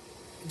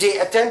 they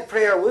attend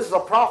prayer with the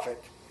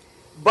Prophet,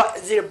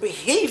 but their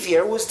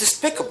behavior was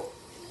despicable.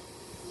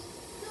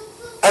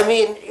 I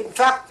mean, in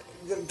fact,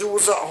 there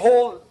was a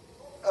whole,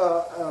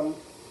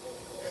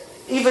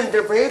 even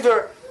their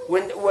behavior,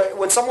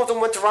 when some of them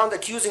went around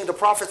accusing the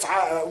Prophet's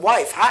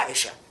wife,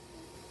 Aisha,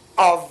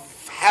 of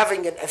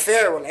having an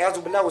affair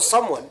with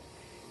someone.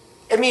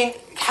 I mean,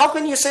 how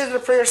can you say that the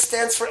prayer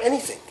stands for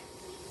anything?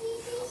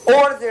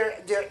 Or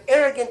their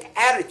arrogant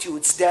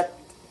attitudes that,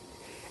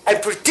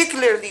 and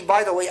particularly,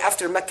 by the way,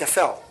 after Mecca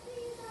fell,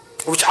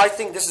 which I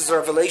think this is a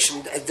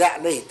revelation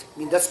that late. I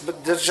mean, that's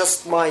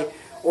just my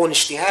own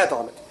ijtihad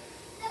on it.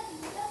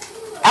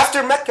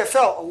 After Mecca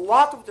fell, a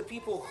lot of the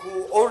people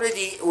who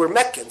already were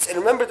Meccans, and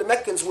remember the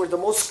Meccans were the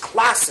most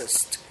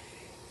classist,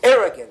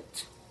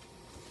 arrogant,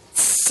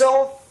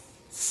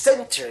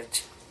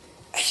 self-centered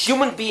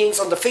human beings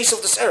on the face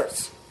of this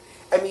earth.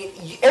 I mean,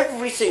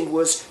 everything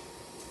was,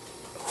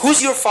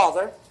 who's your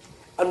father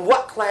and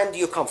what clan do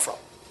you come from?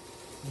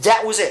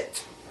 That was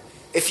it.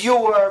 If you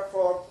were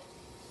from,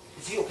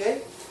 is he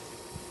okay?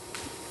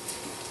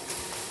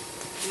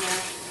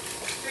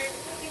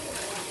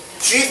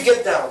 Chief,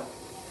 get down.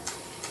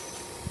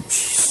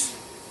 Jeez.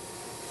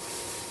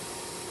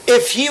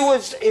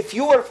 If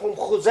you were from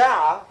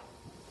Khuza'a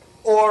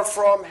or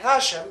from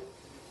Hashim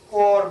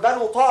or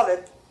Banu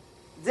Talib,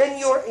 then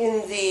you're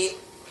in the,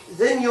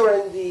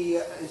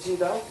 is he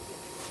down?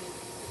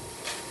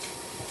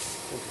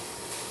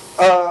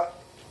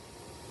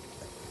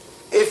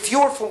 If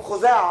you're from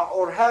Khuza'a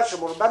or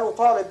Hashim or Banu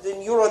Talib,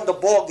 then you're on the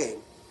ball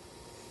game,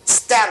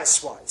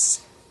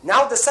 status-wise.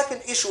 Now the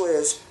second issue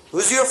is,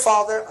 who's your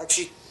father?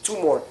 Actually, two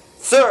more.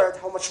 Third,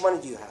 how much money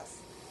do you have?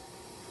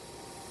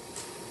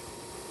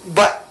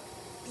 But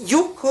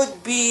you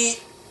could be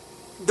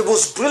the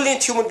most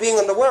brilliant human being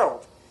in the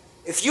world.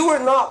 If you were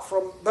not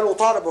from Banu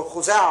Talib or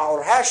Khuza'a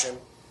or Hashim,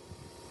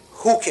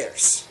 who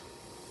cares?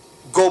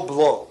 Go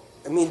blow.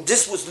 I mean,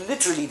 this was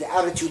literally the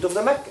attitude of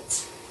the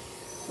Meccans.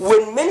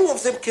 When many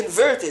of them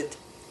converted,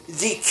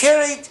 they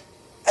carried,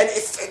 and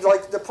if,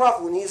 like the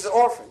Prophet, when he's an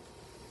orphan,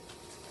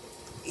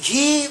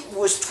 he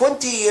was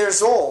 20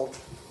 years old,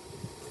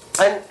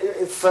 and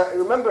if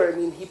remember, I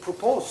mean, he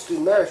proposed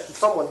in marriage to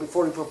someone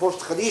before he proposed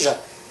to Khadija,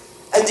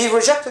 and they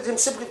rejected him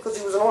simply because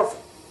he was an orphan.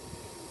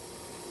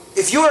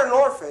 If you are an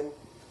orphan,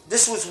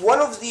 this was one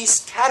of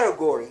these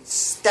categories,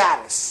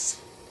 status,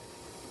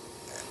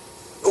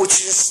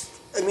 which is,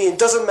 I mean, it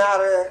doesn't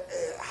matter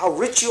how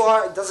rich you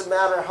are, it doesn't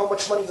matter how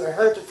much money you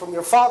inherited from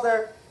your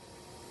father,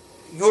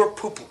 you're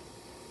poo-poo.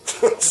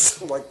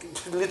 Like,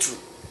 literally.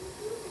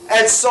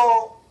 And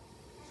so,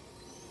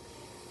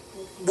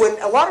 when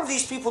a lot of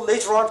these people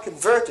later on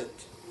converted,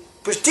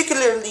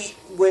 particularly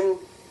when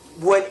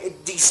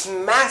these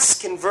mass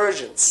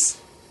conversions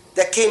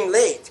that came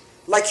late,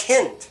 like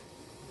Hind,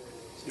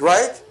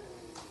 right?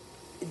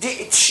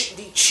 They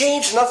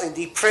changed nothing.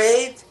 They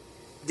prayed,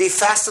 they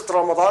fasted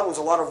Ramadan, with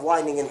a lot of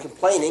whining and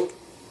complaining,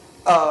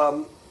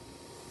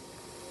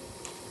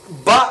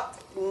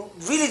 but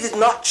really did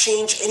not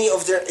change any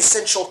of their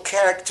essential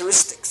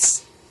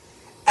characteristics.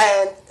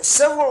 And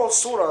several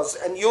surahs,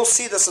 and you'll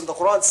see this in the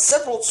Quran,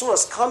 several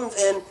surahs come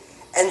in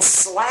and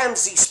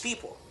slams these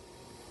people.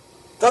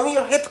 I mean,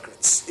 you're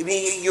hypocrites. I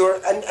mean,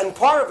 and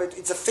part of it,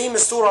 it's a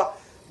famous surah,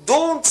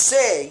 don't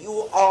say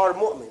you are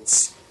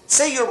mu'mins.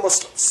 Say you're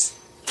Muslims.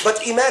 but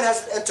Iman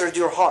hasn't entered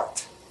your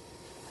heart.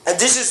 And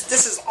this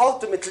is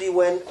ultimately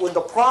when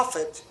the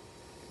Prophet,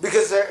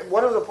 because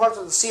one of the parts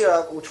of the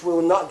seerah, which we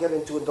will not get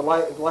into in the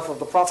life of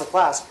the Prophet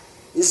class,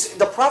 is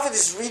the Prophet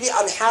is really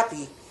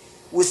unhappy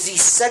with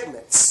these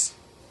segments.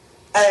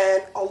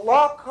 And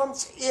Allah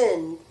comes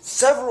in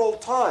several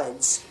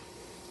times,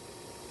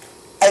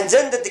 and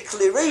then the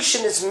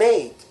declaration is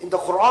made in the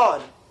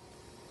Quran.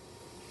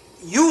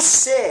 You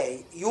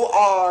say you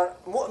are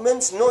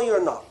mu'mins, no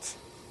you're not.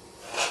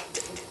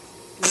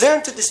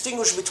 Learn to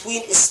distinguish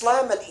between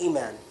Islam and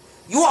Iman.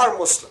 You are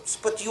Muslims,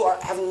 but you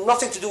have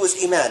nothing to do with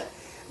Iman.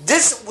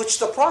 This which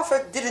the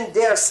Prophet didn't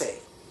dare say.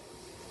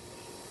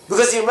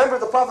 Because you remember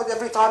the Prophet,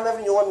 every time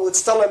everyone would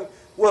tell him,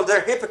 well,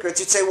 they're hypocrites,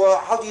 he'd say, well,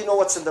 how do you know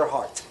what's in their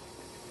heart?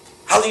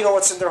 How do you know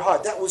what's in their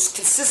heart? That was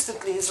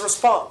consistently his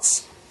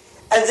response.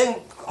 And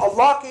then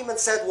Allah came and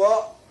said,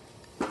 well,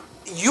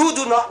 you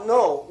do not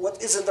know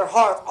what is in their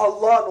heart.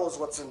 Allah knows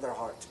what's in their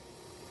heart.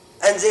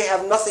 And they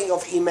have nothing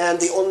of Iman,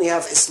 they only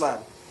have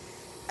Islam.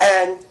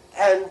 And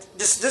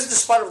this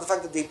despite of the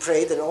fact that they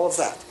prayed and all of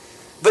that.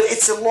 But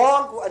it's a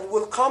long, and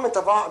we'll comment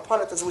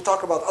upon it as we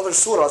talk about other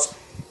surahs.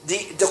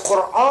 The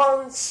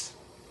Qur'an's,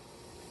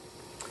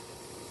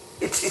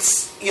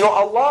 it's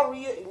Allah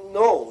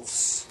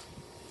knows,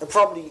 and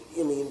probably,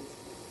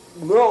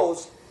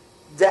 knows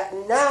that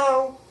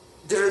now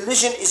the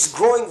religion is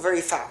growing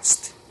very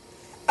fast.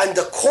 And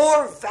the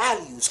core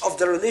values of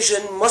the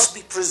religion must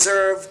be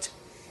preserved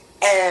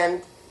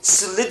and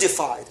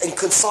solidified and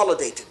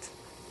consolidated.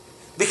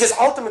 Because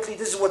ultimately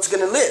this is what's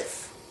going to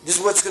live. This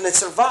is what's going to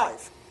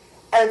survive.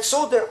 And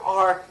so there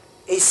are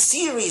a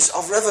series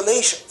of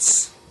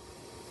revelations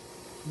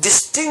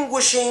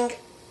distinguishing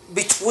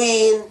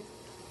between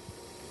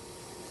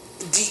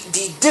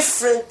the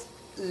different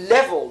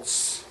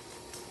levels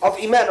of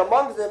Iman.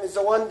 Among them is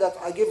the one that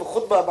I gave a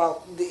khutbah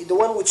about, the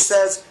one which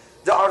says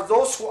there are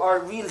those who are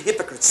real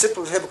hypocrites,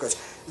 simple hypocrites.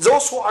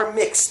 Those who are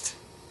mixed.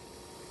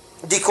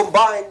 They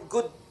combine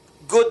good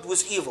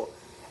with evil.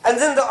 And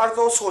then there are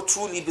those who are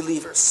truly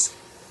believers.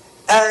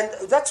 And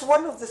that's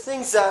one of the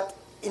things that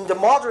in the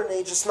modern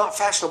age it's not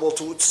fashionable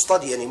to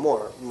study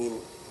anymore.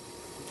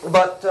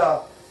 But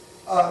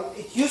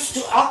it used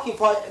to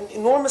occupy an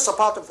enormous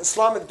part of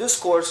Islamic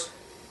discourse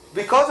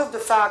because of the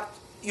fact,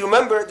 you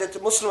remember that the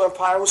Muslim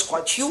empire was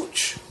quite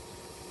huge.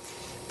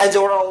 And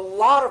there were a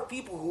lot of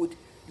people who would,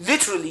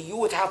 literally, you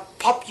would have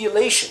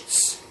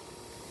populations,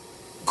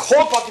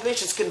 whole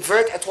populations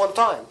convert at one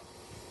time.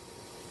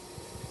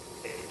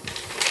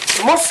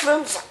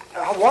 Muslims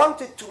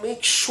wanted to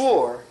make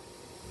sure,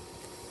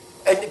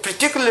 and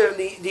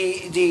particularly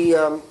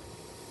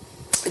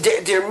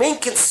their main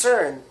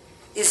concern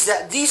is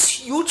that these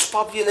huge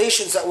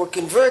populations that were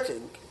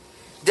converting,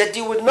 that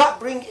they would not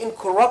bring in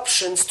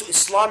corruptions to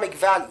Islamic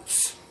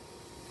values.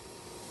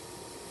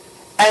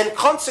 And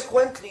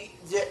consequently,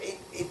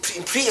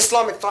 in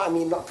pre-Islamic time,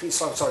 in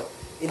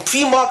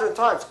pre-modern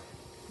times,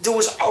 there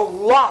was a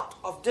lot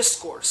of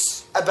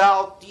discourse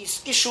about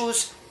these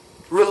issues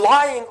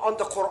relying on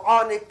the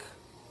Quranic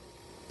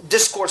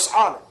discourse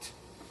on it.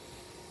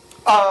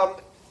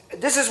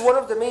 This is one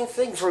of the main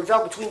things, for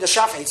example, between the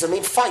Shafi'is, the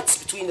main fights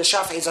between the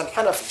Shafi'is and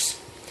Hanafis.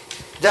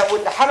 That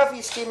when the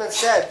Hanafis came and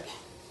said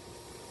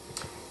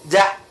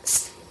that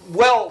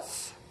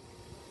wealth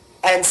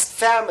and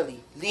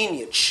family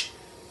lineage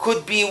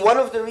could be one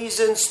of the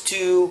reasons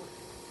to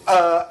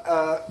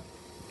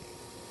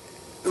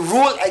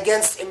rule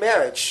against a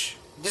marriage.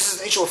 This is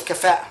the issue of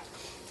kafa'ah,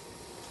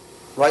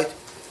 right?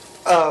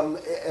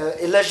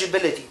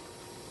 Eligibility.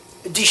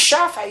 The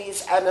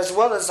Shafi'is, and as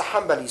well as the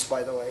Hanbalis,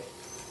 by the way,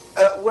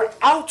 were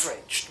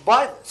outraged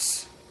by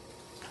this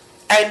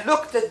and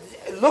looked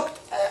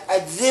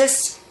at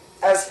this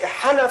as a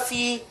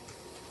Hanafi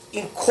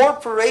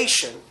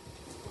incorporation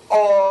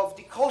of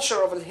the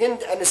culture of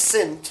Al-Hind and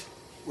Sindh,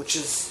 which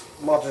is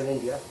modern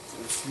India.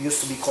 It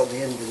used to be called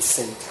Hind and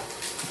Sindh.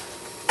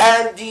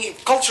 And the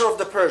culture of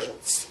the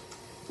Persians.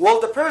 Well,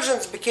 the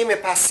Persians became a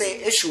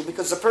passé issue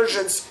because the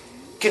Persians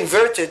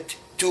converted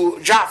to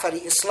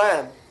Ja'fari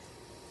Islam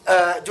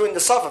during the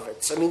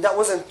Safavids. That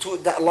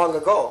wasn't that long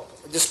ago,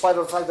 despite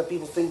the fact that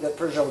people think that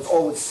Persia was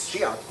always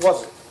Shia. It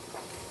wasn't.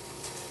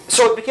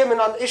 So it became a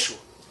non-issue.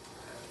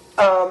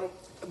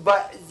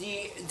 But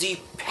the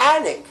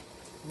panic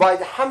by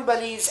the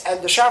Hanbalis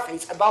and the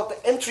Shafi'is about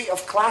the entry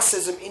of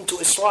classism into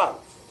Islam.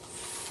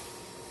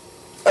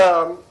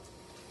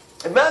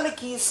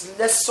 Malikis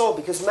less so,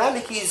 because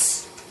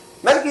Malikis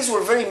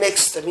were very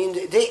mixed.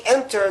 They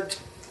entered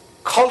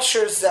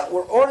cultures that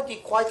were already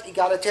quite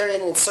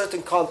egalitarian in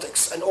certain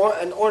contexts and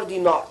already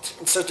not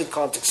in certain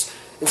contexts.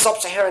 In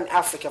sub-Saharan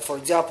Africa, for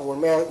example,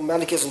 where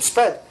Malikism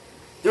spread,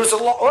 there was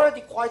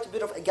already quite a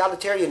bit of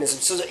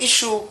egalitarianism. So the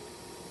issue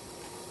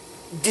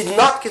did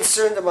not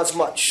concern them as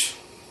much.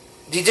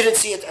 They didn't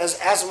see it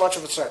as much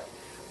of a threat.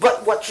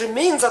 But what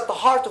remains at the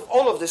heart of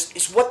all of this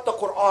is what the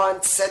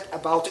Quran said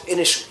about it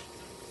initially.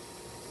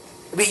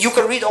 You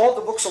can read all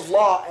the books of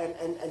law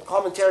and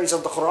commentaries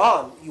of the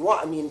Quran you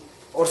want,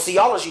 or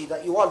theology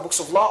that you want, books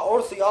of law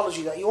or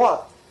theology that you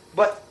want.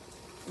 But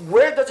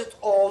where does it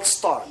all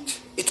start?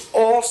 It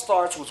all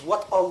starts with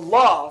what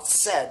Allah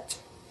said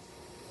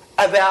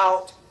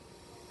about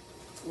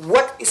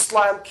what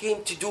Islam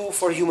came to do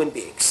for human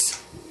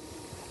beings.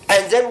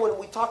 And then when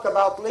we talk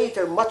about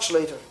later, much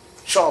later,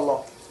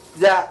 inshallah,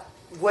 that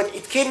when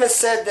it came and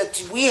said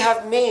that we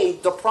have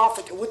made the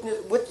Prophet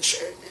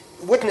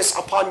witness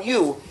upon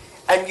you,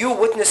 and you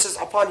witnesses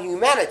upon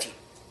humanity.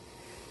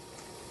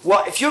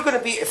 Well, if you're going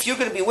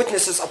to be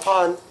witnesses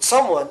upon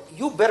someone,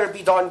 you better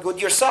be darn good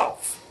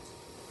yourself.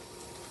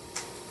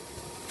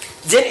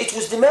 Then it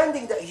was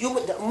demanding that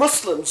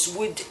Muslims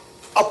would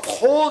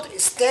uphold a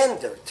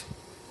standard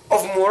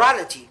of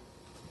morality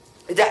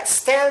that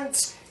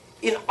stands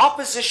in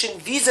opposition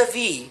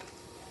vis-a-vis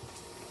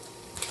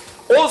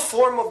all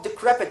form of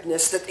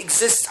decrepitness that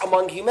exists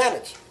among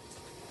humanity.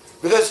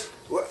 Because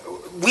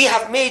we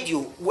have made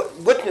you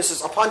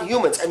witnesses upon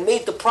humans and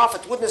made the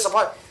Prophet witness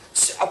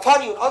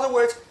upon you. In other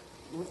words,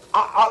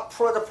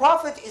 for the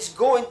Prophet is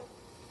going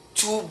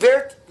to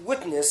bear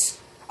witness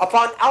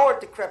upon our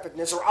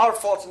decrepitness or our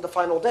faults in the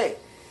final day.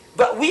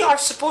 But we are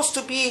supposed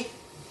to be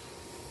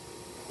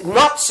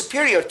not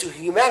superior to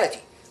humanity,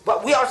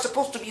 but we are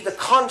supposed to be the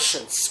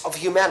conscience of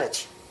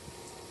humanity.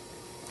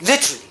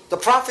 Literally, the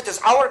Prophet is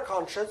our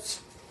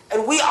conscience,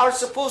 and we are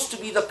supposed to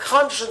be the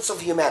conscience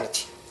of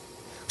humanity.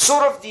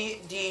 Sort of the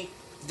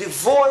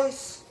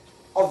voice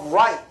of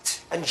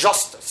right and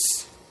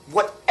justice,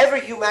 whatever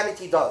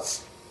humanity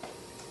does.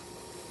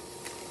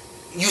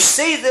 You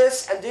say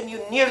this and then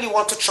you nearly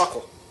want to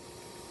chuckle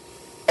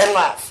and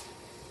laugh,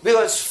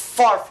 because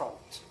far from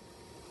it.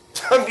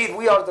 I mean,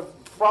 we are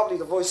probably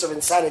the voice of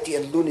insanity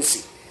and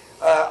lunacy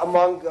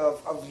among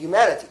of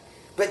humanity.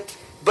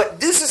 But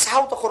this is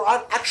how the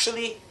Quran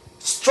actually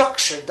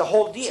structured the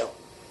whole deal.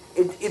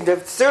 In the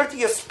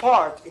 30th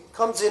part, it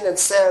comes in and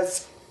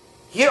says,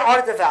 here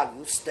are the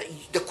values,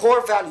 the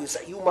core values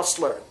that you must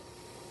learn.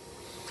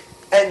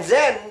 And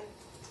then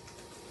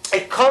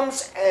it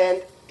comes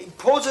and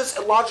imposes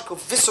a logic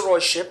of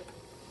viceroyship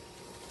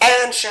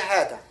and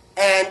shahada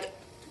and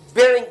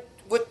bearing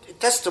with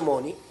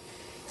testimony,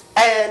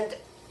 and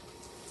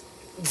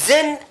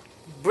then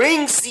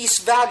brings these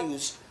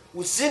values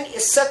within a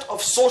set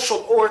of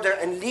social order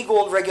and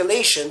legal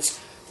regulations,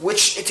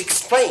 which it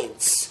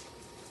explains,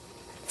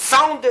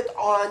 founded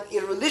on a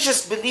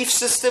religious belief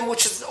system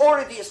which is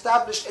already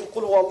established in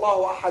Qul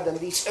Huwallahu Ahad and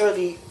these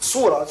early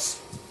surahs.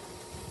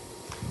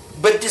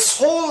 But this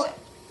whole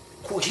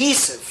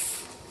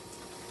cohesive,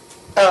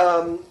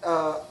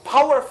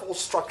 powerful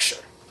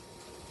structure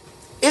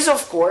is,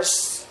 of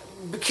course,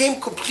 became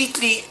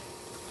completely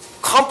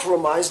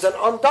compromised and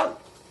undone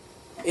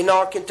in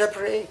our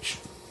contemporary age.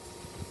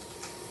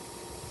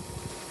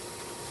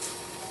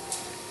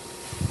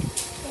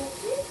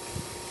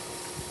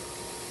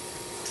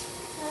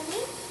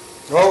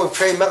 Well, we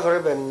pray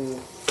Maghrib and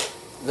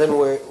then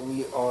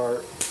we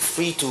are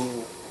free to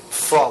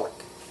frolic.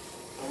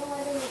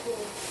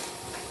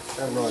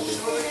 I have no idea.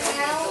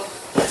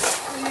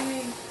 What do you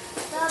mean?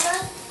 Baba,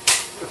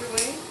 You're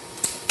waiting?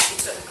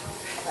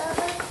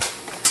 Baba,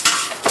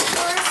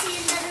 wanna see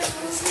another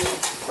movie?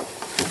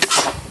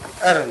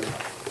 I don't know.